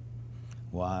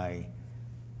 Why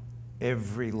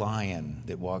every lion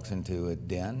that walks into a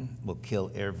den will kill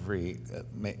every,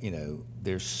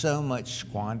 there's so much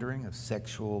squandering of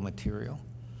sexual material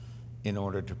in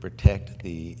order to protect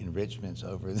the enrichments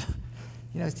over the,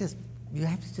 it's just, you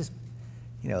have to just,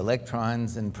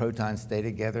 electrons and protons stay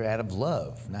together out of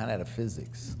love, not out of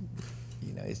physics.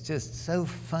 It's just so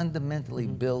fundamentally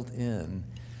built in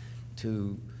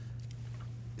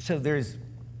so there's,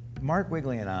 Mark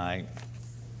Wigley and I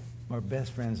are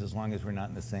best friends as long as we're not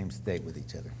in the same state with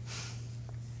each other.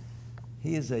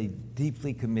 He is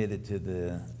deeply committed to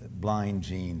the blind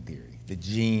gene theory. The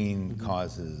gene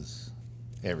causes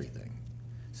everything.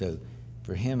 So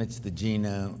for him, it's the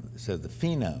genome, so the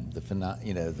phenome,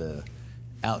 the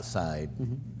outside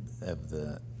of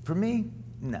the, for me,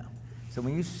 no. So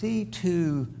when you see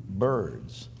two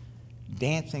birds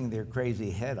dancing their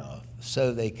crazy head off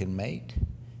so they can mate,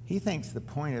 he thinks the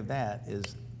point of that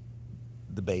is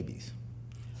the babies.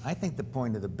 I think the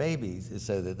point of the babies is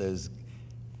so that those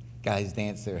guys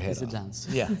dance their head off. It's a dance.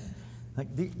 Yeah. Like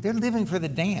they're living for the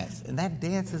dance, and that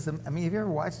dance is, I mean, have you ever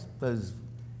watched those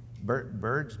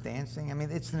birds dancing? I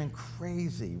mean, it's an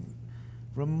crazy,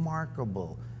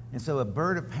 remarkable. And so a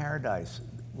bird of paradise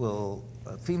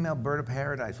a female bird of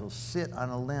paradise will sit on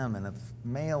a limb, and a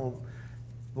male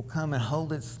will come and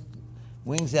hold its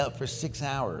wings out for 6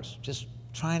 hours, just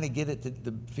trying to get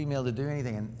the female to do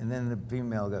anything, and then the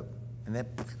female will go, and they're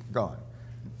gone.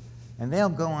 And they'll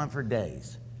go on for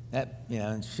days.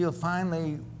 And she'll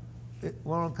finally,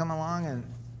 one will come along and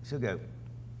she'll go,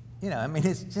 I mean,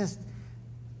 it's just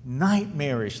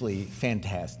nightmarishly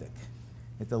fantastic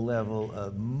at the level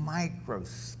of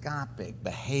microscopic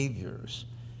behaviors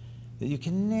that you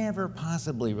can never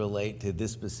possibly relate to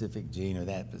this specific gene or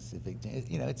that specific gene.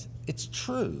 It's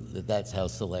true that that's how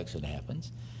selection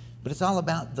happens, but it's all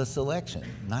about the selection,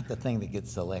 not the thing that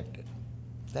gets selected.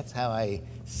 That's how I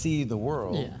see the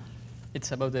world. Yeah,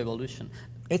 it's about the evolution.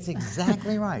 It's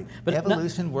exactly right. But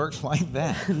evolution works like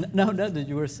that. Now that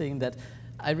you were saying that,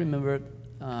 I remember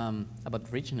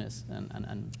about richness,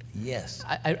 and yes.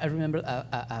 I remember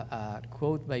a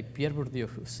quote by Pierre Bourdieu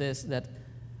who says that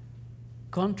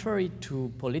contrary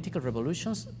to political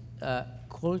revolutions,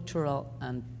 cultural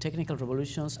and technical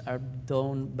revolutions are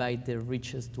done by the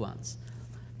richest ones.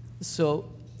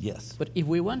 So Yes. But if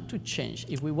we want to change,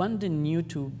 if we want the new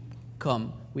to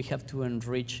come, we have to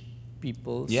enrich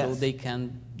people so they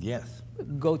can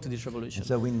go to this revolution. And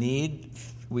so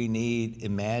we need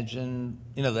imagine,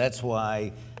 you know, that's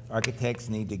why architects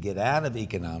need to get out of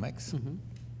economics.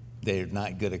 They're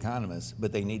not good economists,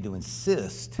 but they need to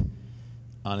insist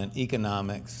on an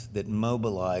economics that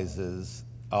mobilizes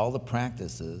all the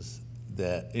practices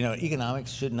that, you know,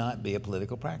 economics should not be a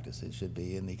political practice. It should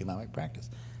be an economic practice.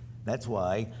 That's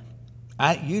why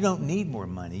you don't need more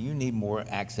money. You need more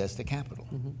access to capital.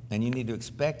 And you need to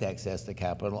expect access to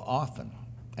capital often.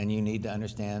 And you need to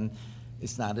understand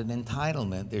it's not an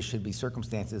entitlement. There should be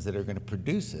circumstances that are going to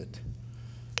produce it,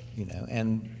 you know.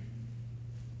 And,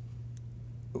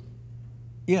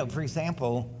 you know, for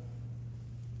example,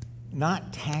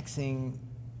 not taxing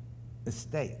the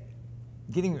state.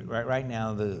 Right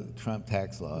now, the Trump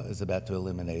tax law is about to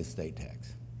eliminate estate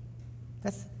tax.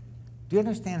 Do you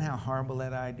understand how horrible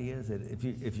that idea is? That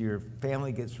if your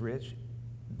family gets rich,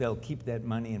 they'll keep that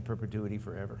money in perpetuity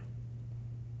forever.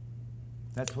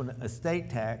 That's what a estate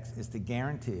tax is, to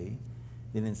guarantee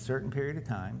that in a certain period of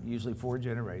time, usually 4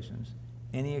 generations,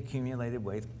 any accumulated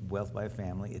wealth by a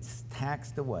family, it's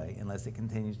taxed away unless it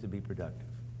continues to be productive.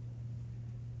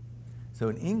 So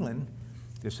in England,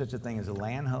 there's such a thing as a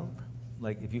land hold.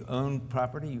 Like if you own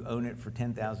property, you own it for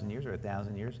 10,000 years or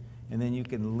 1,000 years, and then you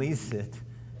can lease it.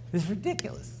 It's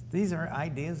ridiculous. These are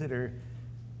ideas that are,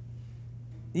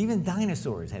 even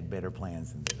dinosaurs had better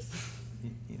plans than this.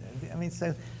 You know, I mean,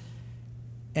 so,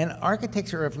 and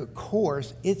architecture, of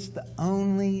course, it's the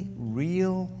only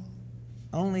real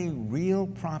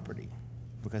property,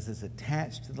 because it's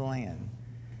attached to the land,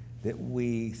 that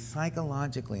we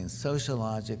psychologically and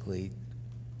sociologically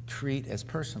treat as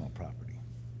personal property.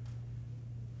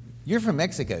 You're from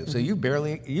Mexico, so you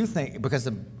think, because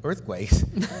of earthquakes,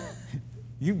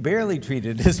 you barely treat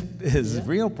it as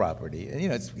real property. And, you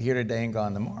know, it's here today and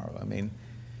gone tomorrow. I mean.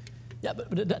 Yeah,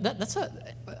 but that's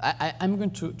I'm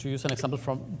going to use an example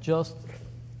from just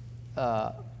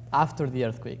after the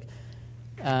earthquake.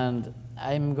 And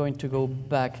I'm going to go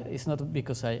back, it's not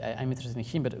because I'm interested in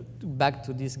him, but back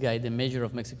to this guy, the mayor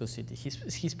of Mexico City.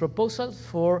 His proposal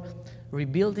for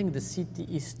rebuilding the city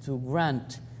is to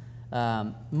grant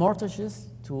mortgages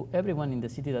to everyone in the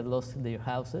city that lost their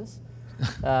houses.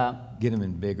 Get them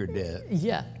in bigger debt.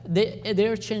 Yeah,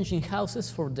 they're changing houses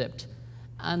for debt.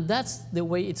 And that's the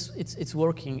way it's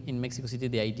working in Mexico City,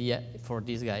 the idea for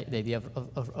this guy, the idea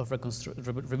of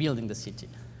rebuilding the city.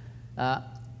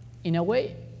 In a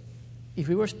way, if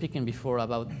we were speaking before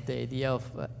about the idea of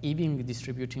evenly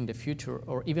distributing the future,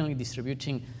 or evenly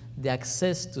distributing the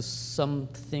access to some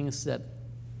things that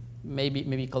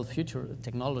maybe called future,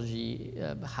 technology,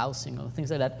 housing, or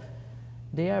things like that,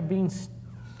 they are being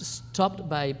stopped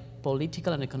by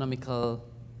political and economical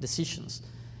decisions.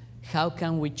 How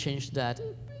can we change that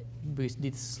with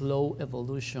this slow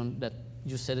evolution that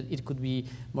you said it could be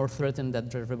more threatened than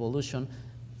the revolution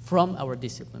from our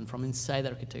discipline, from inside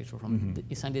architecture, from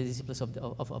inside the disciplines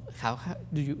of how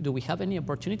do we have any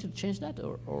opportunity to change that,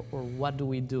 or what do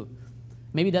we do?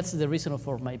 Maybe that's the reason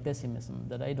for my pessimism,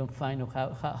 that I don't find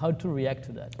how to react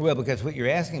to that. Well, because what you're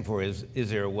asking for is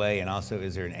there a way, and also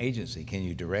is there an agency? Can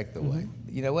you direct the way?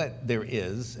 You know what? There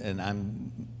is, and I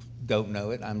don't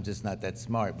know it. I'm just not that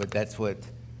smart, but that's what,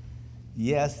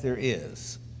 yes, there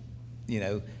is. You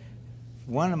know,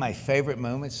 one of my favorite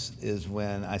moments is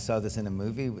when I saw this in a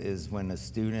movie, is when a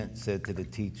student said to the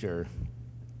teacher,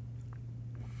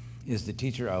 "Is the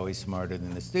teacher always smarter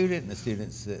than the student?" And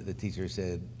the teacher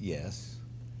said, "Yes."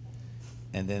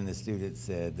 And then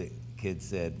the kid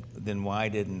said, "Then why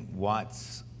didn't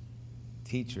Watt's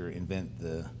teacher invent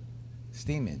the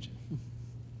steam engine?"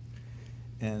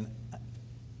 And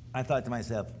I thought to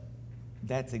myself,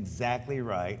 that's exactly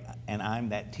right, and I'm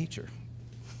that teacher.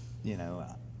 You know,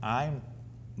 I'm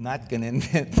not going to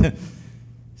invent the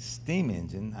steam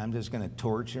engine. I'm just going to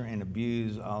torture and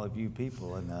abuse all of you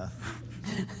people enough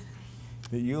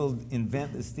that you'll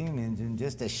invent the steam engine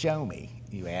just to show me,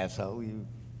 you asshole.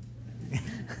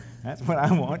 That's what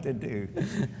I want to do.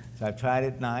 So I've tried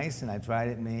it nice and I tried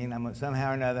it mean.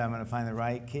 Somehow or another, I'm going to find the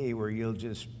right key where you'll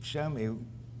just show me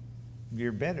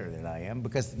you're better than I am.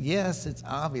 Because yes, it's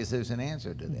obvious there's an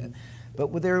answer to that. But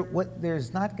what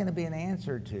there's not going to be an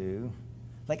answer to,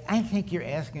 like, I think you're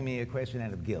asking me a question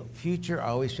out of guilt. Future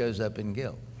always shows up in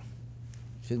guilt.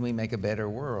 Shouldn't we make a better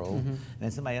world? And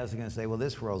then somebody else is going to say, well,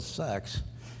 this world sucks.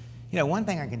 You know, one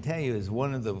thing I can tell you is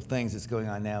one of the things that's going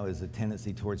on now is a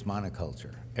tendency towards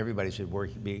monoculture. Everybody should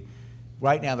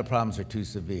right now the problems are too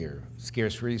severe.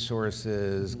 Scarce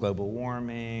resources, global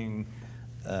warming,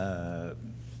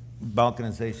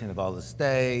 balkanization of all the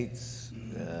states,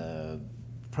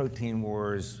 protein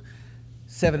wars,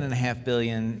 7.5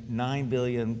 billion, 9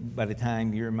 billion by the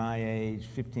time you're my age,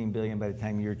 15 billion by the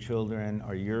time your children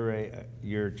or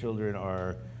your children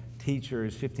are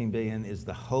teachers, 15 billion is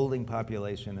the holding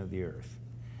population of the Earth.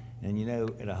 And you know,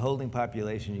 in a holding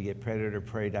population, you get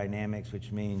predator-prey dynamics,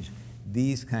 which means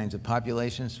these kinds of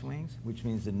population swings, which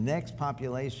means the next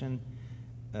population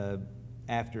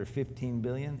after 15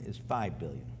 billion is 5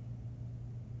 billion.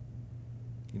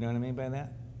 You know what I mean by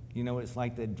that? You know what it's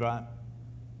like to drop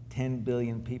 10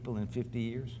 billion people in 50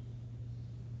 years?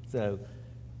 So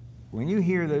when you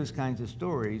hear those kinds of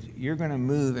stories, you're going to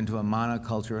move into a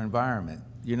monoculture environment.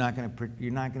 You're not going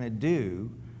to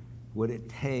do what it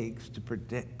takes to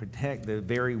protect the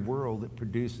very world that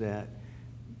produced that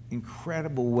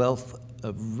incredible wealth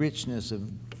of richness of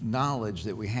knowledge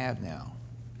that we have now.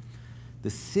 The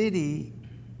city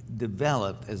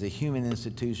developed as a human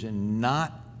institution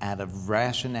not out of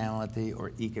rationality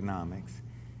or economics.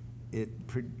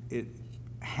 It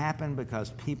happened because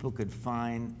people could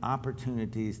find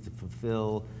opportunities to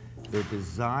fulfill their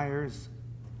desires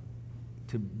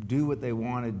to do what they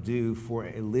want to do for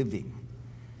a living.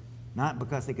 Not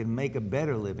because they could make a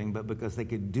better living, but because they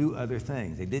could do other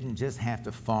things. They didn't just have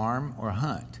to farm or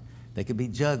hunt. They could be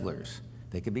jugglers.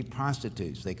 They could be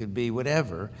prostitutes. They could be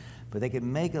whatever, but they could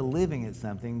make a living at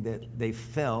something that they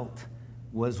felt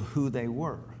was who they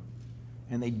were.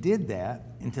 And they did that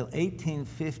until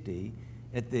 1850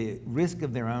 at the risk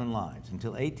of their own lives.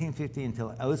 Until 1850,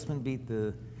 until Haussmann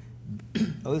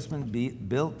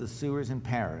built the sewers in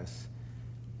Paris,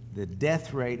 the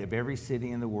death rate of every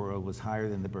city in the world was higher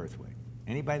than the birth rate.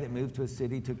 Anybody that moved to a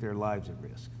city took their lives at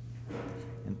risk.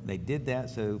 And they did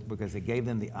that because it gave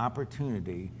them the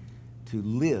opportunity to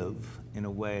live in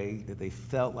a way that they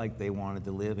felt like they wanted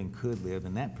to live and could live,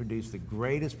 and that produced the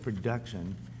greatest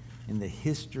production in the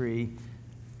history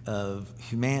of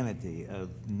humanity, of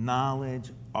knowledge,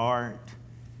 art.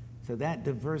 So that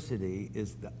diversity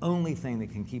is the only thing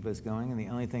that can keep us going and the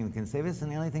only thing that can save us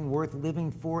and the only thing worth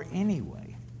living for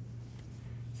anyway.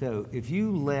 So if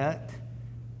you let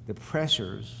the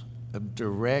pressures of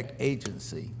direct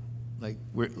agency,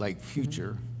 like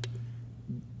future,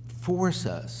 force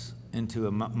us into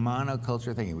a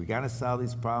monoculture thinking, we got to solve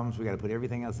these problems, we got to put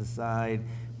everything else aside,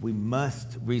 we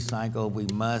must recycle, we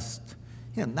must,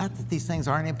 you know, not that these things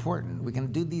aren't important. We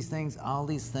can do these things, all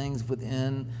these things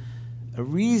within a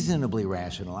reasonably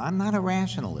rational. I'm not a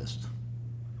rationalist,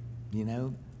 you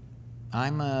know.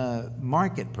 I'm a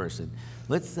market person.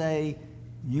 Let's say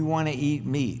you want to eat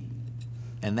meat,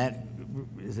 and that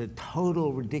is a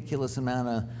total ridiculous amount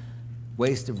of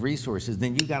waste of resources,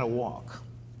 then you got to walk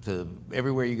to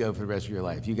everywhere you go for the rest of your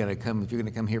life. You got to come, if you're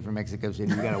going to come here from Mexico City,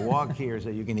 you got to walk here so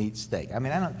you can eat steak. I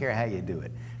mean, I don't care how you do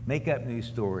it. Make up new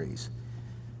stories.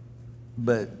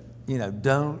 But, you know,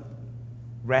 don't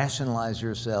rationalize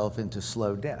yourself into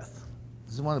slow death.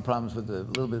 This is one of the problems with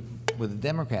the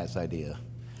Democrats' idea.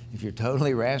 If you're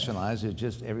totally rationalized, it's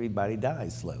just everybody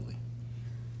dies slowly.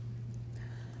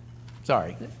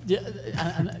 Sorry. Yeah,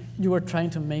 and you were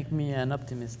trying to make me an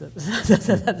optimist. That's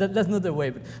not the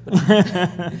way.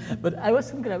 But I was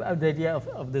thinking about the idea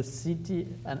of the city,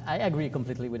 and I agree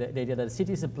completely with the idea that the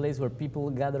city is a place where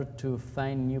people gather to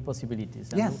find new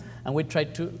possibilities. And yes. And we are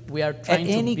trying to build. At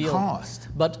any cost.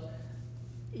 But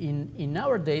in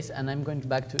our days, and I'm going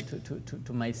back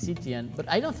to my city, but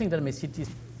I don't think that my city is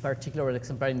particularly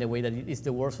exemplary in the way that it is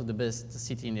the worst or the best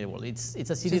city in the world. It's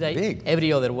a city that big.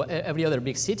 every other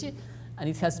big city, and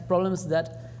it has problems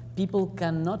that people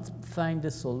cannot find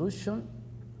the solution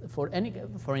for any.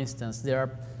 For instance, there's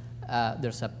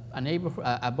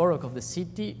a borough of the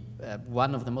city,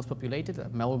 one of the most populated,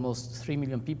 almost 3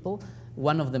 million people,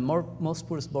 one of the most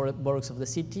poorest boroughs of the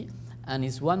city, and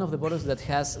is one of the boroughs that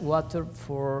has water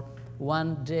for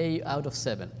 1 day out of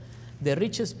 7. The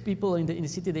richest people in the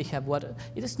city, they have water.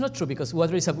 It is not true because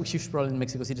water is a huge problem in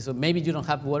Mexico City, so maybe you don't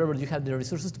have water, but you have the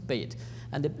resources to pay it.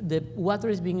 And the water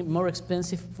is being more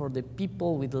expensive for the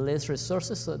people with less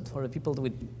resources, so for the people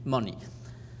with money.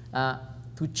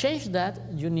 To change that,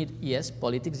 you need, yes,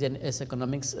 politics, yes,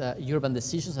 economics, urban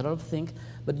decisions, a lot of things,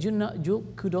 but you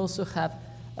could also have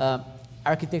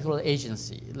architectural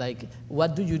agency. Like,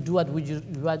 what do you do?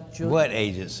 What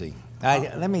agency?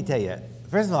 Let me tell you.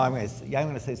 First of all, I'm going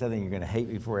to say something you're going to hate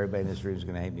me for. Everybody in this room is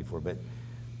going to hate me for, but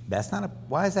that's not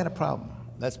why is that a problem?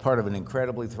 That's part of an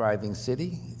incredibly thriving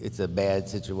city. It's a bad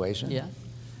situation. Yeah.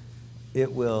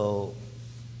 It will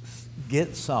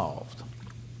get solved.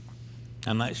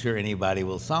 I'm not sure anybody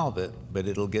will solve it, but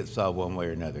it'll get solved one way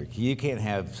or another. You can't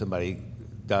have somebody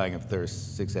dying of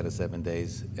thirst 6 out of 7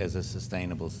 days as a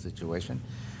sustainable situation,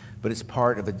 but it's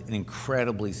part of an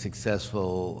incredibly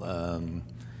successful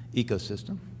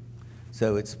ecosystem.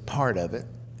 So it's part of it,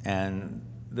 and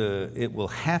it will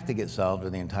have to get solved or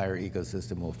the entire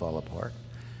ecosystem will fall apart.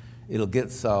 It'll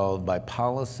get solved by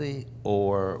policy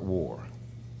or war.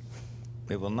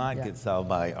 It will not get solved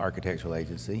by architectural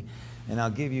agency. And I'll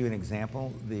give you an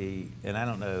example. And I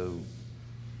don't know,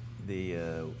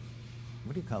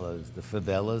 what do you call those? The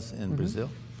favelas in Brazil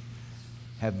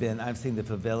I've seen the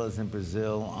favelas in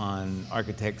Brazil on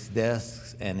architects'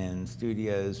 desks and in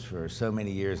studios for so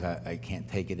many years, I can't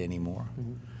take it anymore.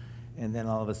 And then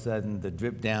all of a sudden, the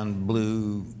drip-down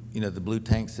blue, the blue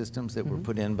tank systems that were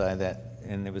put in by that,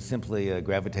 and it was simply a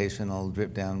gravitational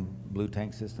drip-down blue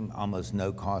tank system, almost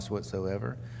no cost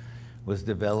whatsoever, was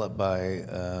developed by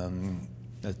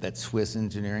that Swiss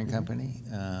engineering company.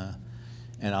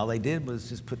 And all they did was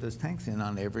just put those tanks in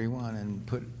on every one and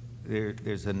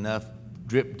there's enough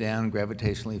drip-down,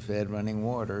 gravitationally fed running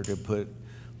water to put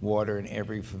water in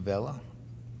every favela.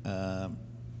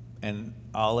 And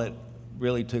all it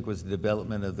really took was the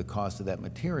development of the cost of that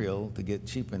material to get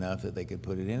cheap enough that they could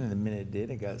put it in, and the minute it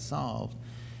did, it got solved.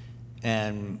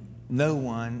 And no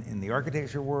one in the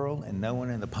architecture world and no one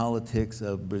in the politics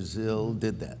of Brazil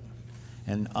did that.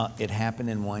 And it happened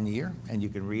in 1 year, and you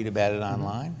can read about it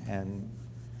online. And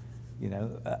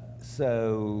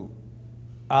so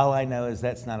all I know is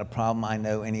that's not a problem I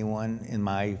know anyone in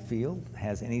my field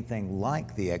has anything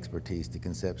like the expertise to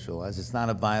conceptualize. It's not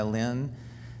a violin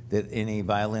that any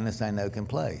violinist I know can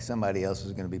play. Somebody else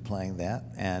is going to be playing that,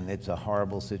 and it's a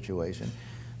horrible situation.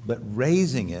 But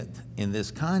raising it in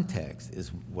this context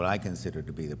is what I consider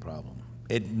to be the problem.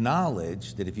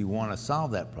 Acknowledge that if you want to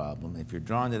solve that problem, if you're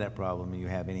drawn to that problem and you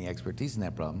have any expertise in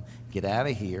that problem, get out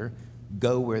of here,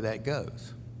 go where that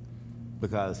goes.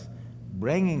 Because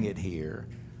bringing it here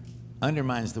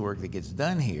undermines the work that gets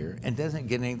done here and doesn't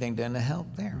get anything done to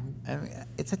help there. I mean,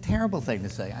 it's a terrible thing to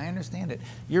say. I understand it.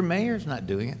 Your mayor's not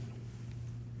doing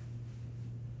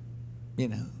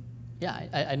it. Yeah,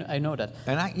 I know that.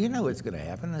 And you know what's going to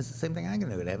happen. It's the same thing I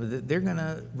know would happen. They're going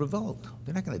to revolt.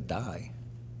 They're not going to die.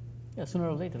 Yeah, sooner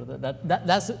or later. But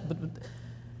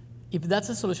if that's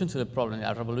a solution to the problem,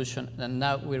 a revolution, and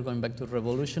now we're going back to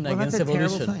revolution against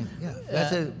evolution. That's a terrible thing.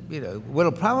 Yeah, that's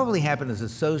what'll probably happen is a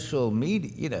social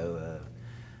media.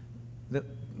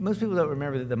 Most people don't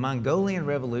remember that the Mongolian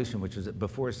Revolution, which was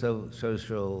before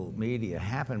social media,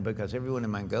 happened because everyone in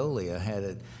Mongolia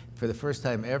had for the first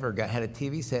time ever, had a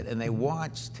TV set, and they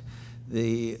watched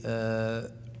the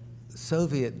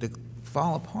Soviet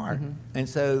fall apart, and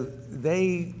so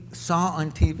they saw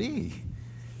on TV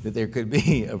that there could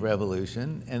be a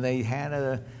revolution, and they had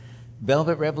a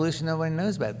velvet revolution nobody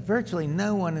knows about. Virtually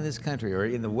no one in this country or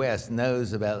in the West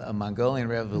knows about a Mongolian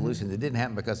revolution that didn't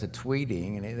happen because of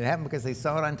tweeting, and it happened because they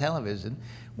saw it on television,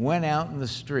 went out in the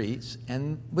streets,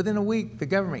 and within a week the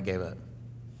government gave up.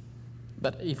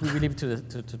 But if we believe to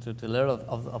the level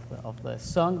of the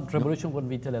song, revolution wouldn't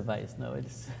be televised. No,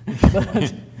 it's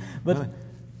but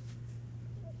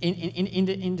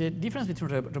in the difference between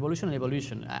revolution and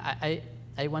evolution,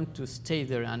 I want to stay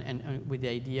there and with the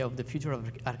idea of the future of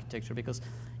architecture, because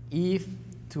if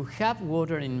to have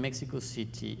water in Mexico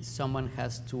City, someone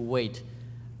has to wait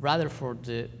rather for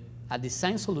a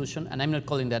design solution, and I'm not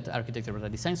calling that architecture, but a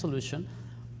design solution,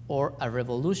 or a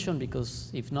revolution,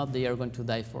 because if not, they are going to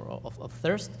die of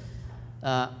thirst.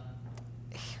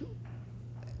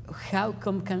 How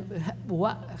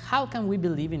can we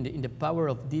believe in the power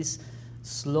of this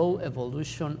slow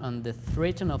evolution and the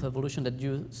threat of evolution that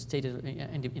you stated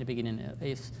in the beginning?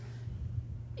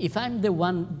 If I'm the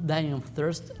one dying of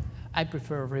thirst, I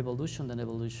prefer revolution than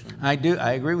evolution. I do.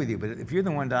 I agree with you. But if you're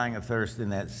the one dying of thirst in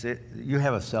that you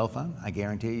have a cell phone. I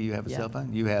guarantee you have a cell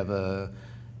phone. You have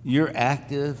you're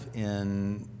active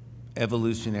in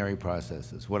evolutionary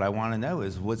processes. What I want to know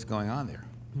is what's going on there.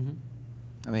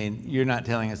 I mean, you're not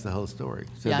telling us the whole story.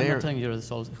 So yeah, I'm not telling you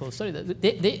the whole story.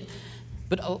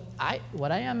 But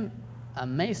what I am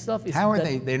amazed of is how are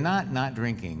they? They're not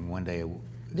drinking one day.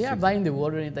 They are buying the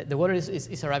water. The water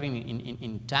is arriving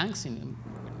in tanks, in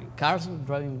cars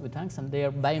driving with tanks, and they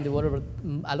are buying the water, but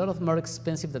a lot more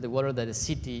expensive than the water that the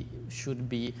city should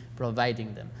be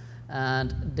providing them.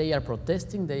 And they are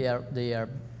protesting. They are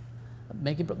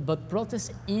making, but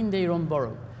protests in their own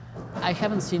borough. I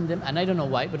haven't seen them, and I don't know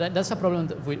why. But that's a problem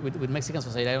with Mexican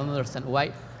society. I don't understand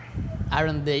why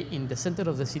aren't they in the center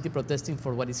of the city protesting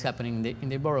for what is happening in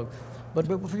the borough. But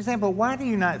for example, why do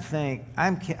you not think,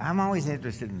 I'm always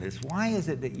interested in this, why is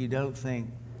it that you don't think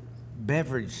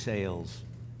beverage sales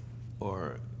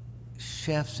or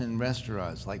chefs in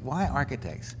restaurants, like why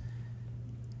architects?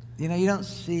 You know, you don't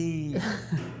see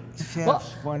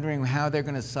chefs wondering how they're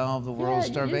going to solve the world's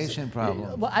starvation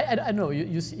problem. Well, I know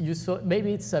you saw,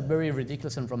 maybe it's a very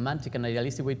ridiculous and romantic and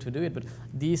idealistic way to do it, but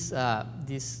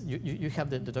you have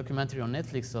the documentary on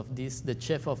Netflix of the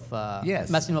chef of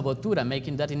Massimo Bottura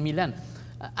making that in Milan,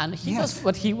 and he does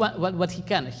what he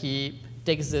can. He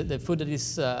takes the food that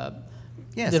is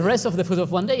the rest of the food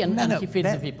of one day, and he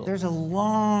feeds the people. There's a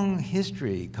long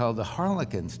history called the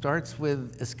Harlequin. Starts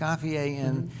with Escoffier,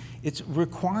 and it's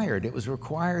required. It was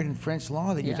required in French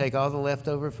law that you take all the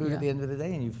leftover food at the end of the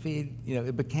day and you feed. You know,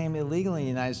 it became illegal in the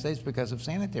United States because of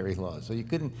sanitary laws. So you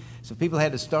couldn't. So people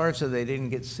had to starve so they didn't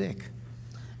get sick.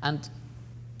 And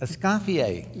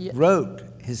Escoffier wrote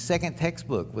his second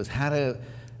textbook was how to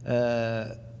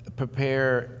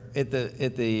prepare. At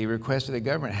the request of the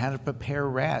government, how to prepare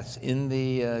rats in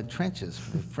the trenches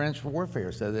for French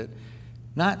warfare,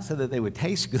 not so that they would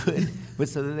taste good, but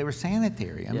so that they were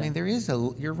sanitary. I mean,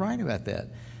 you're right about that.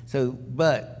 So,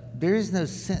 but there is no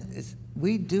sense.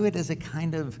 We do it as a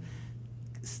kind of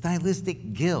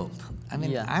stylistic guilt. I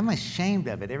mean, I'm ashamed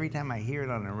of it every time I hear it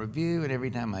on a review, and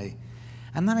every time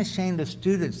I'm not ashamed of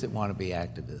students that want to be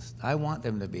activists. I want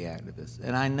them to be activists,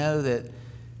 and I know that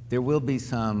there will be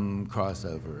some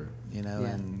crossover, you know,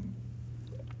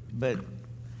 but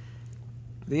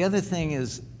the other thing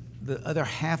is, the other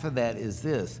half of that is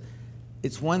this.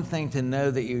 It's one thing to know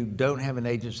that you don't have an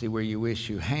agency where you wish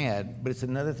you had, but it's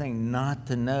another thing not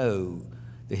to know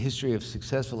the history of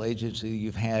successful agency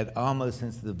you've had almost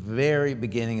since the very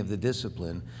beginning of the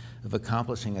discipline of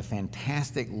accomplishing a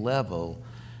fantastic level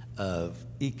of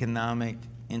economic,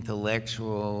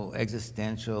 intellectual,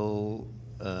 existential,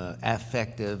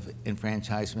 affective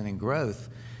enfranchisement and growth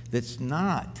that's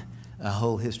not a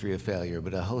whole history of failure,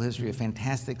 but a whole history of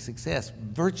fantastic success.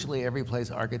 Virtually every place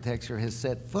architecture has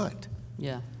set foot.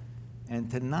 Yeah.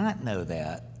 And to not know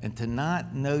that, and to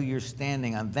not know you're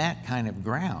standing on that kind of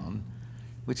ground,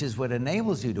 which is what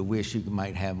enables you to wish you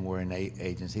might have more innate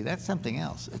agency, that's something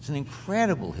else. It's an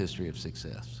incredible history of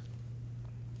success.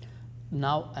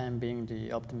 Now I'm being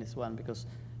the optimist one, because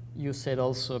you said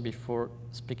also before,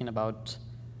 speaking about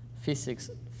physics,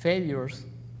 failures.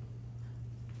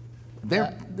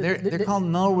 They're called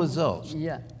null results.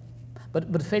 Yeah,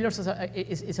 but failures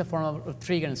is a form of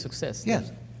triggering success.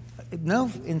 Yes. No,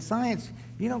 in science,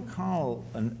 you don't call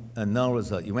a null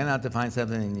result. You went out to find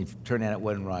something and you turned out it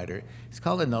wasn't right. It's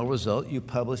called a null result. You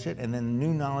publish it, and then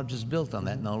new knowledge is built on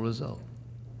that null result.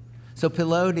 So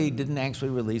Piloti didn't actually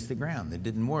release the ground. It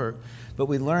didn't work, but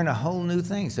we learned a whole new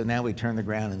thing. So now we turn the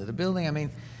ground into the building. I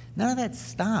mean, none of that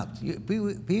stopped.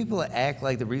 People act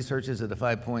like the researches of the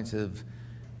 5 points have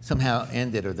somehow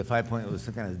ended, or the 5 point was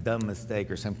some kind of dumb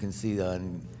mistake or some conceit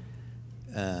on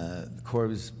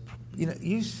Corb's. You know,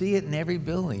 you see it in every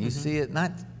building. You see it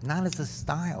not as a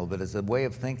style, but as a way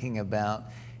of thinking about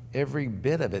every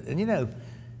bit of it. And you know,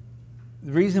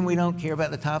 the reason we don't care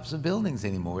about the tops of buildings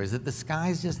anymore is that the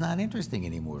sky's just not interesting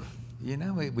anymore. You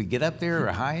know, we get up there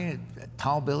or high,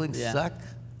 tall buildings suck.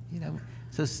 You know,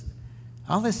 so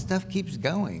all this stuff keeps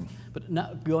going. But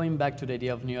now going back to the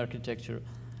idea of new architecture,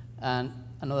 and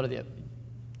another idea,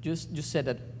 you said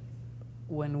that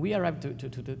when we arrive to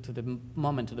the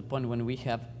moment, to the point when we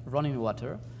have running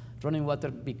water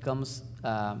becomes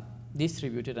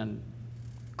distributed and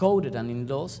coded and in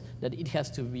laws that it has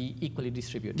to be equally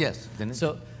distributed. Yes.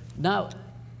 So now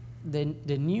the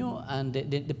new and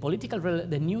the political,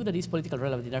 the new that is political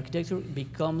relevant in architecture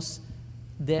becomes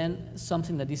then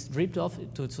something that is ripped off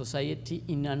to society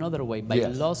in another way by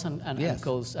laws and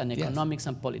codes and economics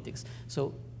and politics.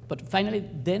 So, but finally,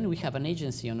 then we have an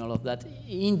agency on all of that.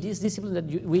 In this discipline that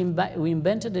we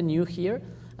invented the new here,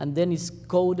 and then it's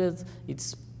coded,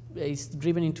 it's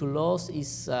driven into laws,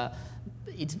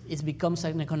 it becomes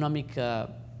an economic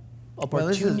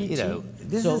opportunity. Well,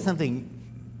 this is something,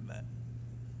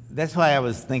 that's why I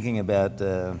was thinking about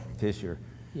Fisher.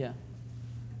 Yeah.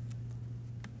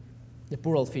 The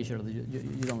poor old Fisher that you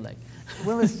don't like.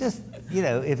 Well, it's just, you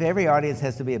know, if every audience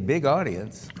has to be a big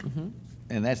audience,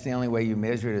 and that's the only way you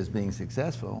measure it as being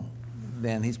successful,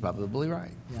 then he's probably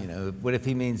right. Yeah. You know, what if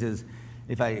he means is,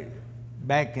 if I,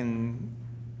 back in,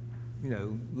 you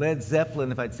know, Led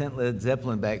Zeppelin, if I'd sent Led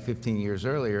Zeppelin back 15 years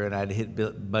earlier and I'd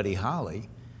hit Buddy Holly,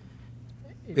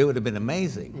 it would have been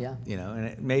amazing. Yeah. You know,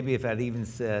 and maybe if I'd even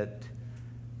said,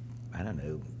 I don't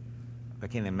know, I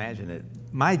can't imagine it.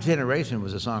 My Generation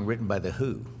was a song written by The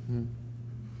Who,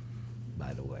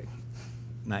 by the way.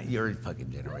 Not your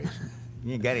fucking generation.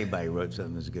 You ain't got anybody who wrote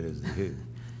something as good as The Who.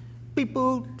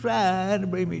 People try to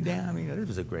bring me down. You know, this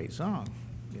was a great song.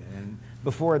 And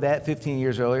before that, 15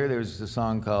 years earlier, there was a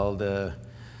song called, what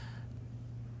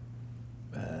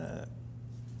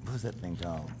was that thing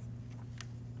called?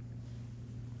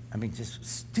 I mean, just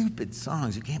stupid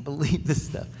songs. You can't believe this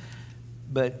stuff.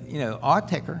 But, you know,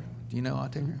 Autechre, do you know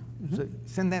Autechre? Mm-hmm. So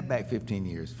send that back 15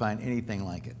 years, find anything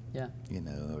like it. Yeah. You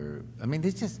know, or, I mean,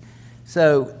 it's just,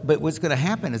 so, but what's going to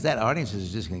happen is that audience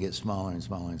is just going to get smaller and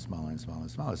smaller and smaller and smaller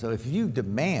and smaller. So if you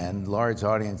demand large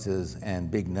audiences and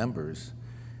big numbers,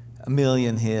 1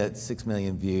 million hits, 6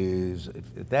 million views,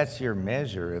 if that's your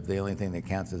measure of the only thing that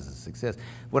counts as a success,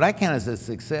 what I count as a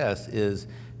success is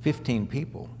 15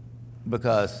 people.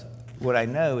 Because what I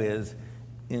know is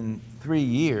in 3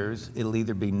 years, it'll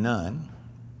either be none.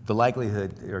 The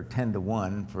likelihood are 10 to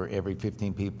 1 for every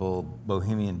 15 people,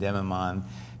 Bohemian Demimon,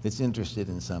 that's interested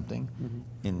in something.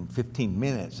 Mm-hmm. In 15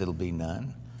 minutes, it'll be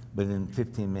none. But in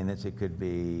 15 minutes, it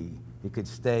could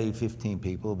stay 15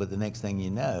 people, but the next thing you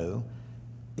know,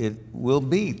 it will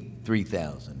be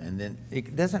 3,000. And then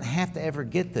it doesn't have to ever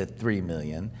get to 3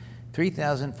 million.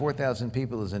 3,000, 4,000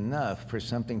 people is enough for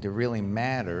something to really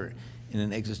matter in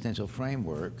an existential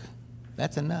framework.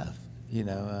 That's enough. You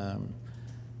know,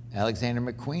 Alexander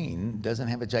McQueen doesn't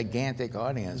have a gigantic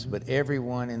audience, but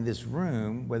everyone in this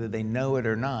room, whether they know it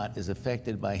or not, is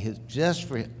affected by just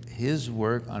for his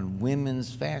work on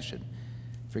women's fashion.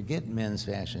 Forget men's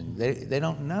fashion. They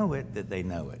don't know it that they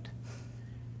know it.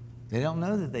 They don't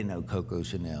know that they know Coco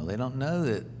Chanel. They don't know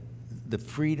that the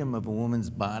freedom of a woman's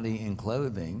body and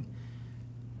clothing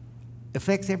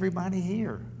affects everybody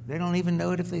here. They don't even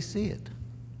know it if they see it.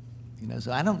 You know,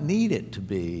 so I don't need it to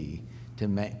meet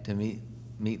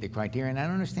the criteria, and I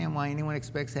don't understand why anyone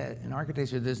expects that in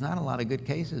architecture. There's not a lot of good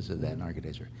cases of that in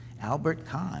architecture. Albert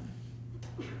Kahn.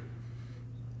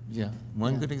 Yeah,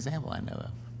 one good example I know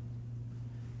of.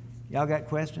 Y'all got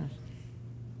questions?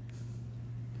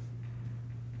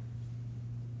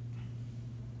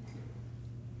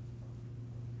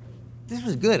 This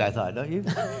was good, I thought, don't you?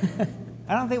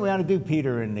 I don't think we ought to do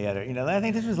Peter and the other. You know, I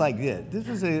think this was like good. This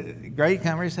was a great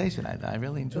conversation. I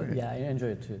really enjoyed it. Yeah, I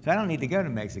enjoyed it too. So I don't need to go to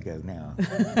Mexico now.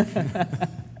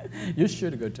 You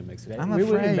should go to Mexico. We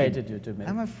will invite you to Mexico.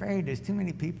 I'm afraid there's too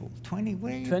many people.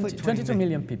 22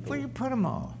 million people. Where do you put them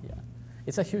all? Yeah,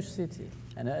 it's a huge city,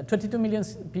 and 22 million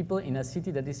people in a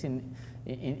city that is in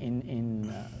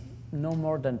no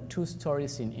more than 2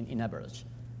 stories in average.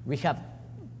 We have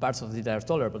parts of it that are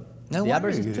taller, but the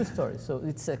average is 2 stories. So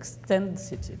it's an extended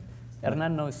city.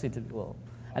 Hernan knows it well.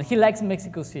 And he likes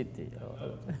Mexico City.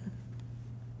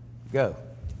 Go.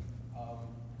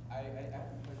 I have a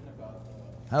question about...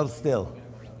 Hold still.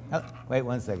 Wait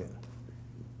 1 second.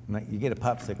 You get a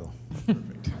popsicle.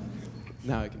 Perfect.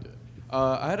 Now I can do it.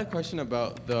 I had a question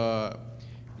about the...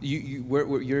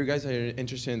 You guys are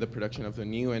interested in the production of the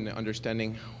new and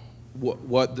understanding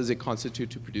what does it constitute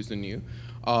to produce the new.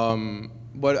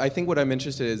 But I think what I'm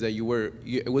interested in is that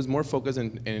it was more focused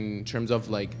in terms of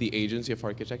like the agency of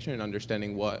architecture and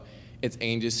understanding what its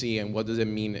agency and what does it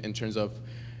mean in terms of,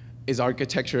 is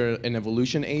architecture an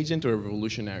evolution agent or a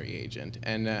revolutionary agent?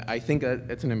 And I think that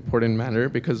it's an important matter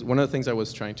because one of the things I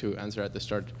was trying to answer at the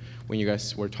start when you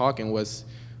guys were talking was,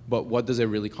 but what does it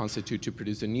really constitute to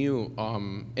produce a new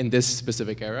in this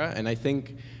specific era? And I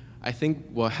think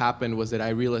what happened was that I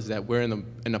realized that we're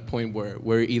in a point where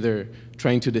we're either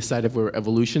trying to decide if we're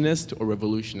evolutionists or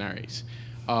revolutionaries,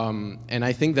 and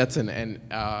I think that's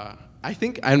I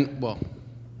think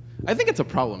it's a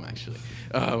problem actually.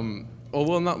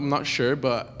 I'm not sure,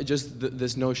 but just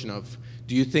this notion of,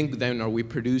 do you think then are we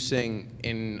producing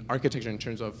in architecture in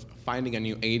terms of finding a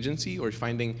new agency or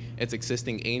finding its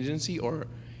existing agency, or?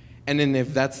 And then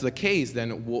if that's the case,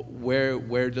 then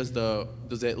where does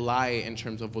it lie in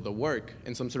terms of the work?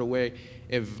 In some sort of way,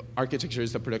 if architecture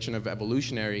is the production of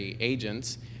evolutionary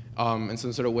agents, in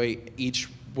some sort of way, each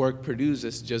work produced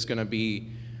is just going to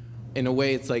be, in a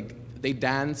way, it's like they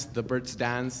dance, the birds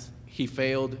dance, he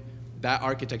failed, that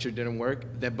architecture didn't work,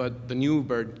 but the new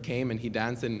bird came and he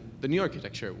danced, and the new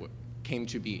architecture came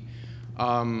to be.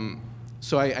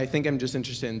 So I think I'm just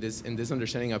interested in this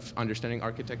understanding of understanding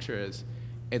architecture as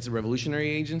it's a revolutionary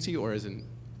agency or as an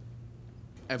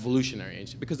evolutionary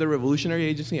agency. Because the revolutionary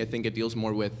agency, I think it deals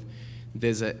more with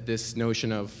this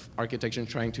notion of architecture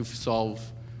trying to solve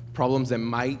problems that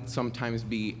might sometimes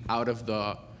be out of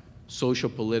the social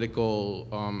political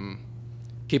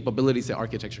capabilities that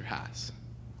architecture has.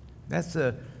 That's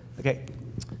okay.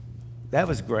 That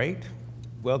was great.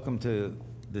 Welcome to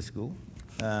the school.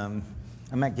 I'm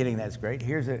not kidding, that's great.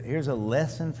 Here's a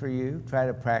lesson for you. Try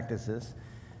to practice this.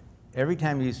 Every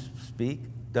time you speak,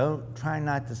 try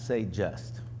not to say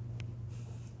just.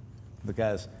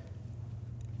 Because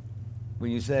when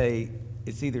you say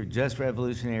it's either just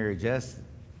revolutionary or just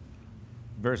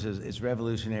versus it's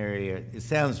revolutionary, it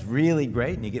sounds really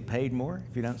great and you get paid more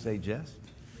if you don't say just.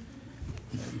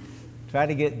 Try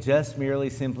to get just, merely,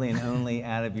 simply, and only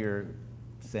out of your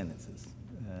sentences.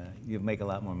 You'll make a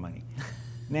lot more money.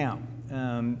 Now,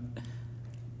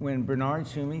 when Bernard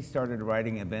Tschumi started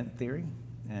writing event theory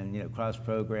and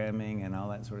cross-programming and all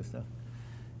that sort of stuff,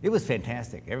 it was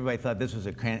fantastic. Everybody thought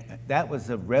that was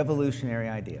a revolutionary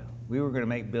idea. We were going to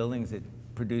make buildings that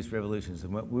produced revolutions,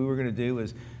 and what we were going to do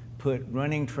was put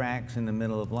running tracks in the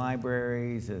middle of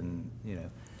libraries, and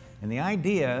and the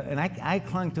idea, and I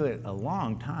clung to it a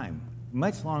long time,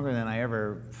 much longer than I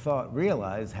ever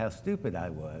realized how stupid I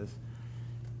was.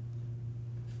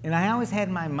 And I always had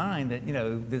in my mind that,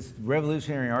 this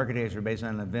revolutionary architecture based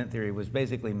on event theory was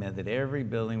basically meant that every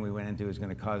building we went into was going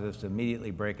to cause us to immediately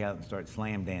break out and start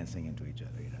slam dancing into each other.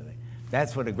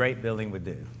 That's what a great building would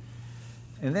do.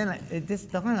 And then it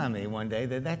just dawned on me one day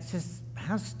that that's just,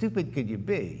 how stupid could you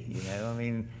be? I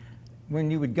mean,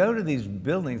 when you would go to these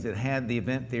buildings that had the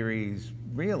event theories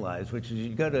realized, which is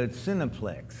you go to a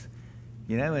Cineplex,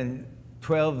 and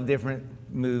 12 different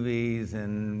movies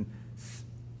and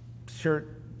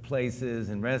shirt places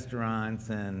and restaurants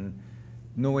and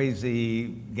noisy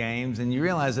games, and you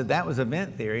realize that that was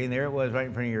event theory, and there it was right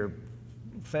in front of your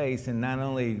face, and not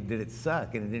only did it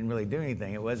suck and it didn't really do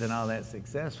anything, it wasn't all that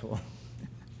successful.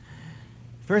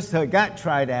 First, so it got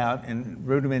tried out in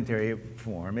rudimentary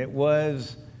form. It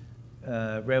was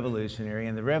revolutionary,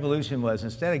 and the revolution was,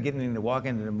 instead of getting to walk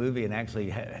into the movie and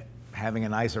actually having a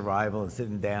nice arrival and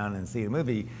sitting down and seeing a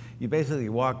movie, you basically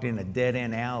walked in a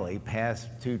dead-end alley past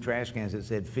 2 trash cans that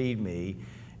said, "Feed me,"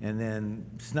 and then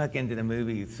snuck into the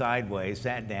movie sideways,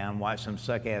 sat down, watched some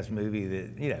suck-ass movie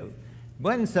that,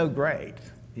 wasn't so great,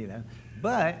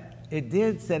 But it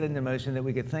did set into motion that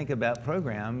we could think about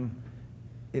program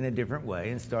in a different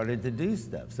way and started to do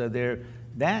stuff. So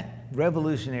that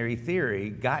revolutionary theory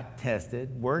got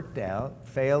tested, worked out,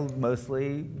 failed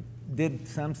mostly, did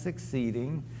some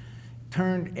succeeding,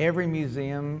 turned every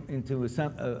museum into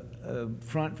a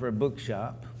front for a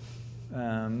bookshop,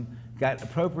 got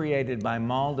appropriated by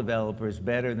mall developers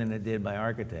better than it did by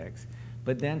architects,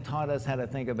 but then taught us how to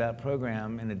think about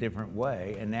program in a different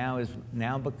way, and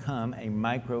now become a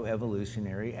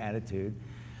microevolutionary attitude.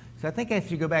 So I think if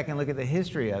you go back and look at the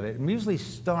history of it, it usually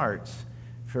starts,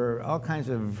 for all kinds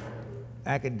of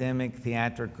academic,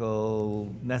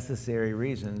 theatrical, necessary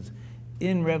reasons,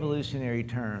 in revolutionary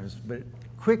terms, but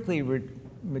quickly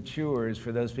matures,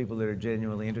 for those people that are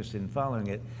genuinely interested in following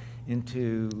it,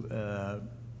 into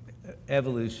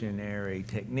evolutionary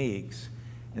techniques.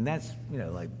 And that's,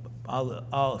 like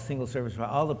all single surface,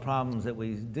 all the problems that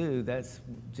we do, that's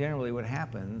generally what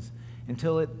happens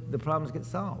until the problems get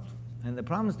solved. And the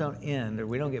problems don't end, or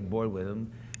we don't get bored with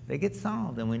them. They get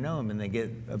solved, and we know them, and they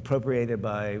get appropriated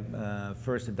by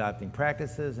first adopting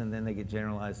practices, and then they get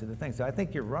generalized into things. So I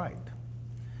think you're right.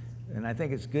 And I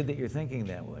think it's good that you're thinking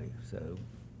that way. So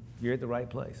you're at the right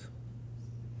place.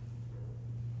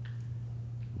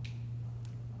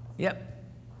 Yep.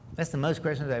 That's the most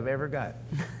questions I've ever got.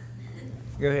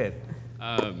 Go ahead.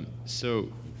 So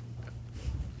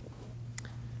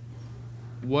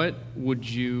what would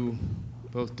you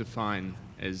both define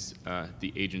as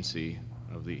the agency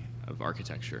of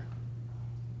architecture?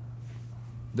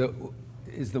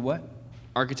 Is the what?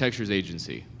 Architecture's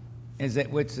agency. Is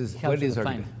that what is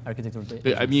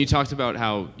architecture? I mean, you talked about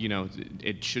how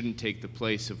it shouldn't take the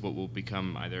place of what will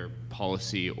become either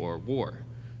policy or war.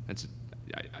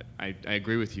 I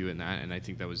agree with you in that, and I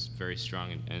think that was very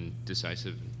strong and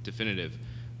decisive, definitive.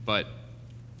 But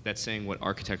that's saying what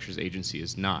architecture's agency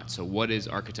is not. So what is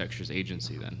architecture's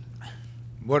agency then?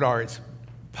 What are its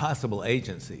possible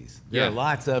agencies? There are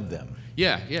lots of them.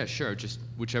 Yeah, sure. Just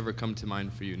whichever come to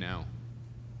mind for you now.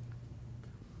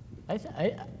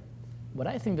 What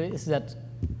I think is that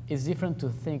it's different to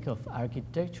think of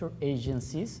architecture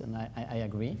agencies, and I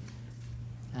agree,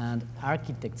 and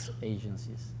architects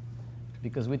agencies,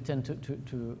 because we tend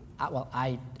to well,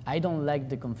 I don't like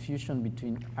the confusion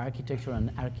between architecture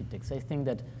and architects. I think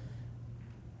that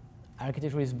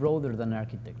architecture is broader than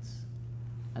architects.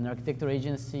 An architecture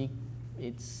agency,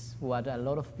 it's what a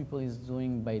lot of people is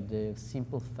doing by the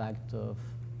simple fact of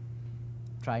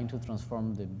trying to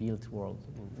transform the built world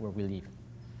where we live.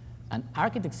 An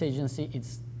architect's agency,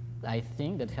 I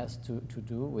think that has to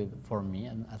do with, for me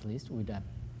and at least, with a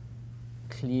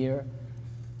clear,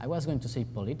 I was going to say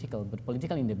political, but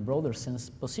political in the broader sense,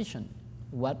 position.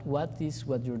 What is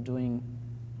what you're doing?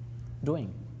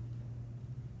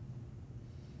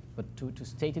 But to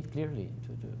state it clearly,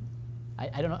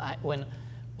 I don't know,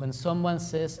 when someone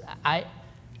says, I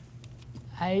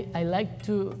like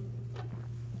to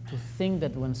think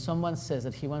that when someone says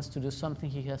that he wants to do something,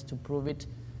 he has to prove it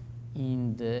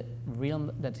in the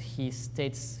realm that he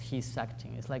states he's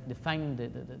acting. It's like defining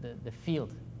the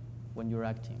field when you're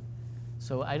acting.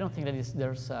 So I don't think that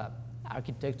there's a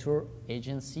architecture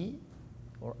agency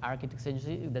or architect's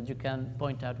agency that you can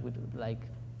point out with like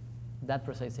that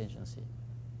precise agency.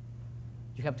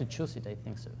 You have to choose it, I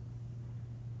think so,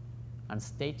 and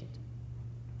state it.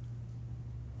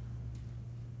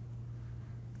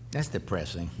 That's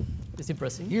depressing. It's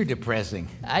depressing. You're depressing.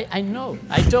 I know.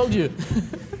 I told you.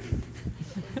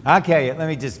 Okay, let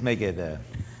me just make it.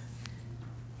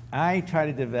 I try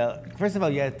to develop. First of all,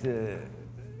 you have to.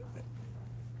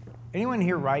 Anyone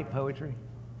here write poetry?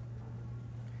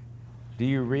 Do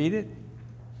you read it?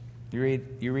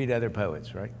 You read other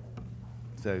poets, right?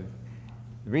 So,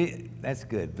 that's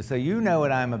good. But so you know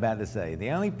what I'm about to say.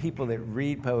 The only people that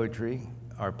read poetry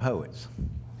are poets.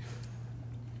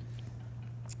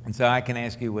 And so I can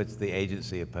ask you, what's the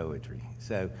agency of poetry?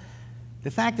 So the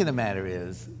fact of the matter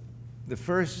is, the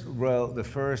first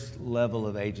level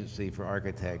of agency for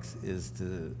architects is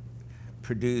to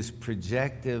produce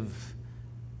projective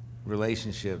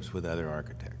relationships with other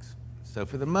architects. So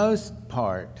for the most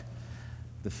part,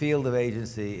 the field of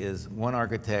agency is one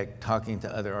architect talking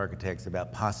to other architects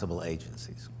about possible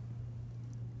agencies.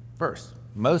 First,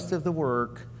 most of the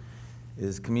work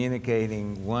is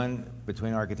communicating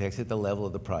between architects at the level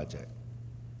of the project,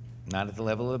 not at the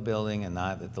level of the building and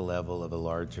not at the level of a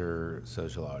larger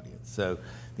social audience. So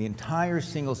the entire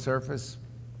single surface,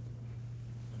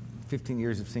 15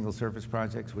 years of single surface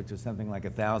projects, which is something like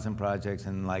 1,000 projects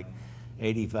and like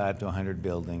 85 to 100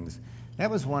 buildings,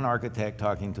 that was one architect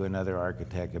talking to another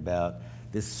architect about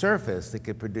this surface that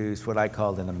could produce what I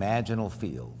called an imaginal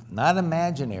field. Not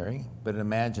imaginary, but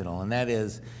imaginal, and that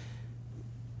is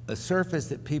a surface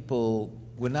that people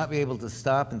would not be able to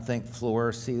stop and think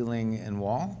floor, ceiling, and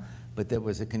wall, but that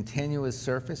was a continuous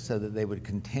surface so that they would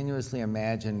continuously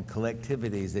imagine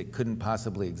collectivities that couldn't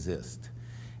possibly exist.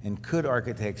 And could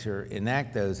architecture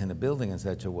enact those in a building in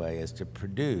such a way as to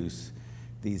produce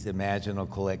these imaginal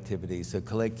collectivities? So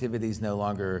collectivities no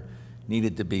longer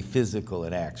needed to be physical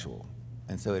and actual.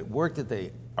 And so it worked at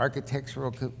the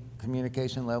architectural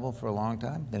communication level for a long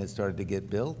time, then it started to get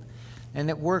built. And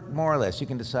it worked more or less. You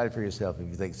can decide for yourself if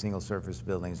you think single surface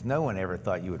buildings. No one ever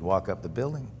thought you would walk up the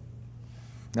building.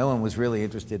 No one was really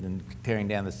interested in tearing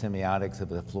down the semiotics of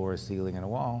the floor, ceiling, and a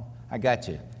wall. I got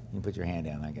you. You can put your hand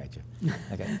down, I got you.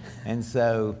 Okay. And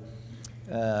so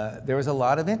there was a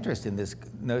lot of interest in this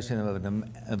notion of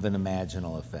an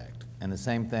imaginal effect. And the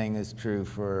same thing is true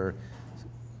for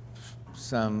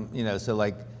some, so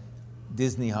like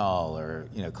Disney Hall or,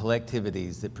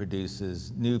 collectivities that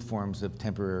produces new forms of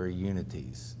temporary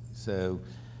unities. So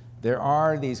there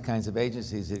are these kinds of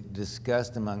agencies that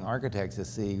discussed among architects to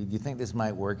see, do you think this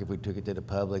might work if we took it to the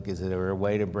public? Is there a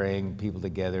way to bring people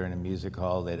together in a music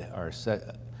hall that are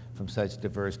from such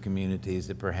diverse communities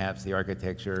that perhaps the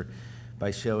architecture,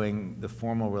 by showing the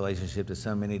formal relationship to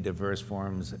so many diverse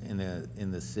forms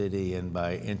in the city and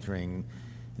by entering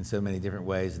in so many different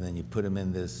ways, and then you put them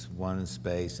in this one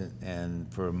space,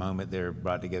 and for a moment they're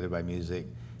brought together by music.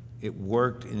 It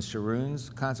worked in Sharoon's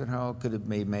concert hall, could have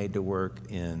been made to work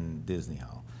in Disney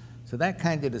Hall. So that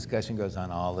kind of discussion goes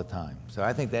on all the time. So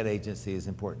I think that agency is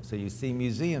important. So you see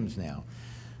museums now,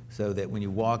 so that when you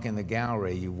walk in the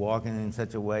gallery, you walk in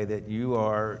such a way that you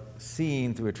are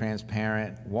seen through a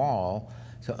transparent wall,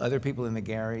 so other people in the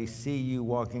gallery see you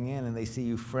walking in and they see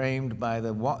you framed by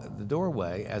the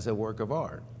doorway as a work of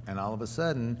art. And all of a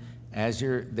sudden, as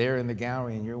you're there in the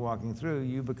gallery and you're walking through,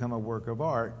 you become a work of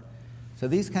art. So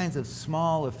these kinds of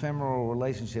small ephemeral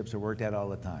relationships are worked out all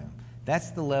the time.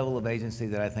 That's the level of agency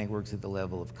that I think works at the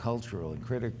level of cultural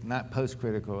and not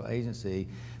post-critical agency,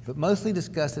 but mostly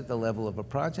discussed at the level of a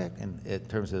project and in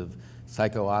terms of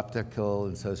psycho-optical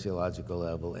and sociological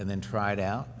level, and then tried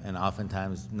out and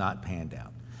oftentimes not panned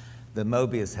out. The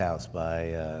Mobius House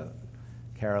by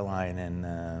Caroline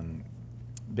and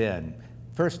Ben.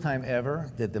 First time ever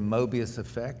that the Mobius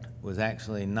effect was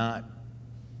actually not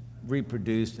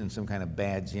reproduced in some kind of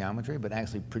bad geometry, but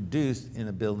actually produced in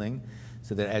a building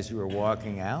so that as you were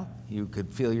walking out, you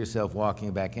could feel yourself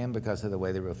walking back in because of the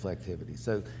way the reflectivity.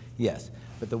 So yes,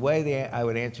 but the way I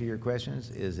would answer your questions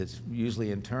is it's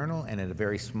usually internal and at a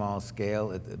very small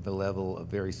scale at the level of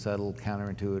very subtle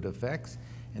counterintuitive effects.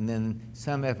 And then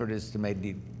some effort is to make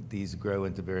these grow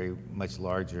into very much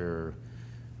larger,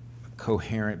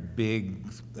 coherent, big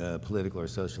political or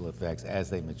social effects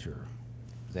as they mature.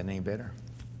 Is that any better?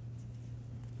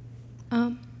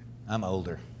 I'm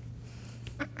older.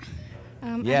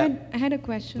 Yeah. I had a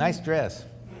question. Nice dress.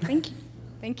 Thank you.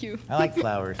 Thank you. I like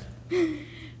flowers.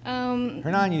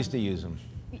 Hernan used to use them.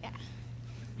 Yeah.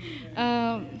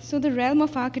 So the realm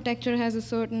of architecture has a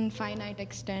certain finite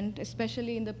extent,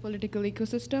 especially in the political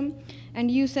ecosystem.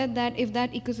 And you said that if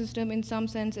that ecosystem in some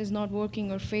sense is not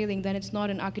working or failing, then it's not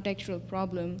an architectural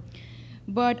problem.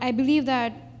 But I believe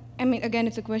that, I mean, again,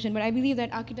 it's a question, but I believe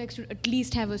that architects should at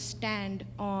least have a stand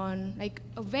on, like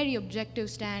a very objective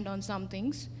stand on some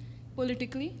things,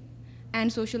 politically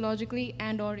and sociologically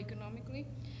and or economically.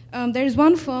 There is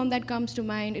one firm that comes to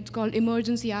mind. It's called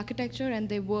Emergency Architecture, and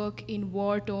they work in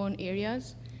war-torn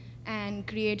areas and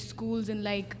create schools in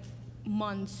like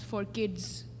months for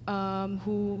kids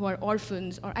who are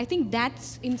orphans. Or I think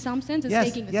that's, in some sense, is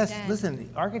taking a stand. Yes, listen,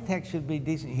 architects should be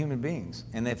decent human beings.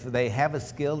 And if they have a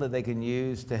skill that they can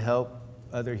use to help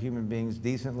other human beings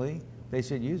decently, they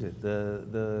should use it.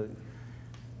 The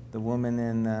woman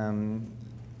in,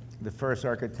 the first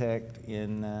architect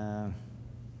in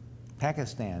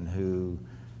Pakistan who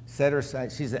set her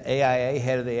sight, she's the AIA,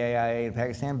 head of the AIA in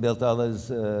Pakistan, built all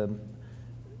those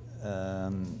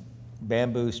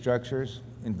bamboo structures,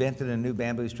 invented a new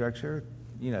bamboo structure.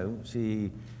 You know,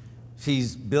 she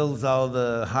builds all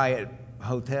the Hyatt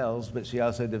hotels, but she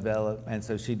also developed, and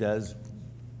so she does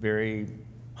very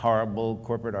horrible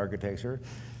corporate architecture,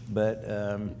 but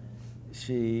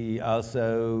she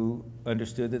also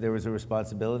understood that there was a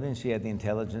responsibility, and she had the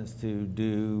intelligence to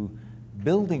do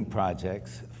building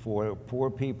projects for poor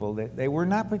people that they were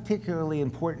not particularly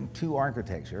important to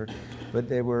architecture, but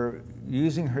they were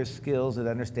using her skills at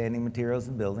understanding materials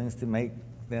and buildings to make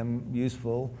them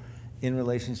useful in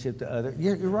relationship to other.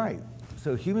 You're right.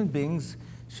 So human beings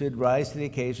should rise to the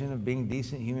occasion of being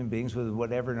decent human beings with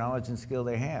whatever knowledge and skill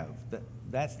they have.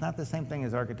 That's not the same thing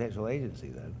as architectural agency,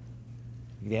 though.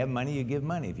 If you have money, you give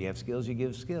money. If you have skills, you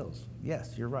give skills.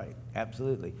 Yes, you're right.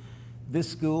 Absolutely. This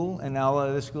school and all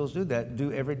other schools do that,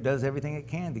 does everything it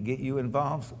can to get you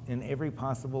involved in every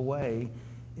possible way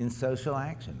in social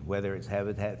action, whether it's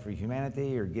Habitat for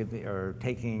Humanity or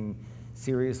taking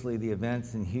seriously the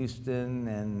events in Houston.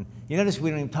 And you notice we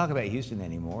don't even talk about Houston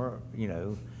anymore.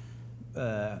 You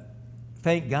know,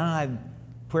 thank God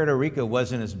Puerto Rico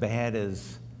wasn't as bad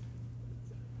as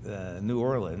New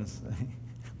Orleans.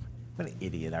 What an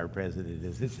idiot our president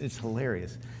is. It's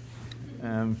hilarious.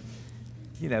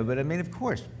 You know, but I mean, of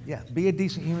course, yeah, be a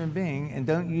decent human being and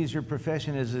don't use your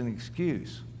profession as an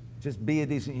excuse. Just be a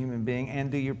decent human being and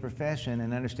do your profession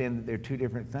and understand that they're two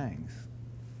different things.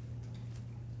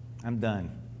 I'm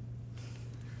done.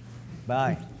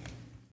 Bye.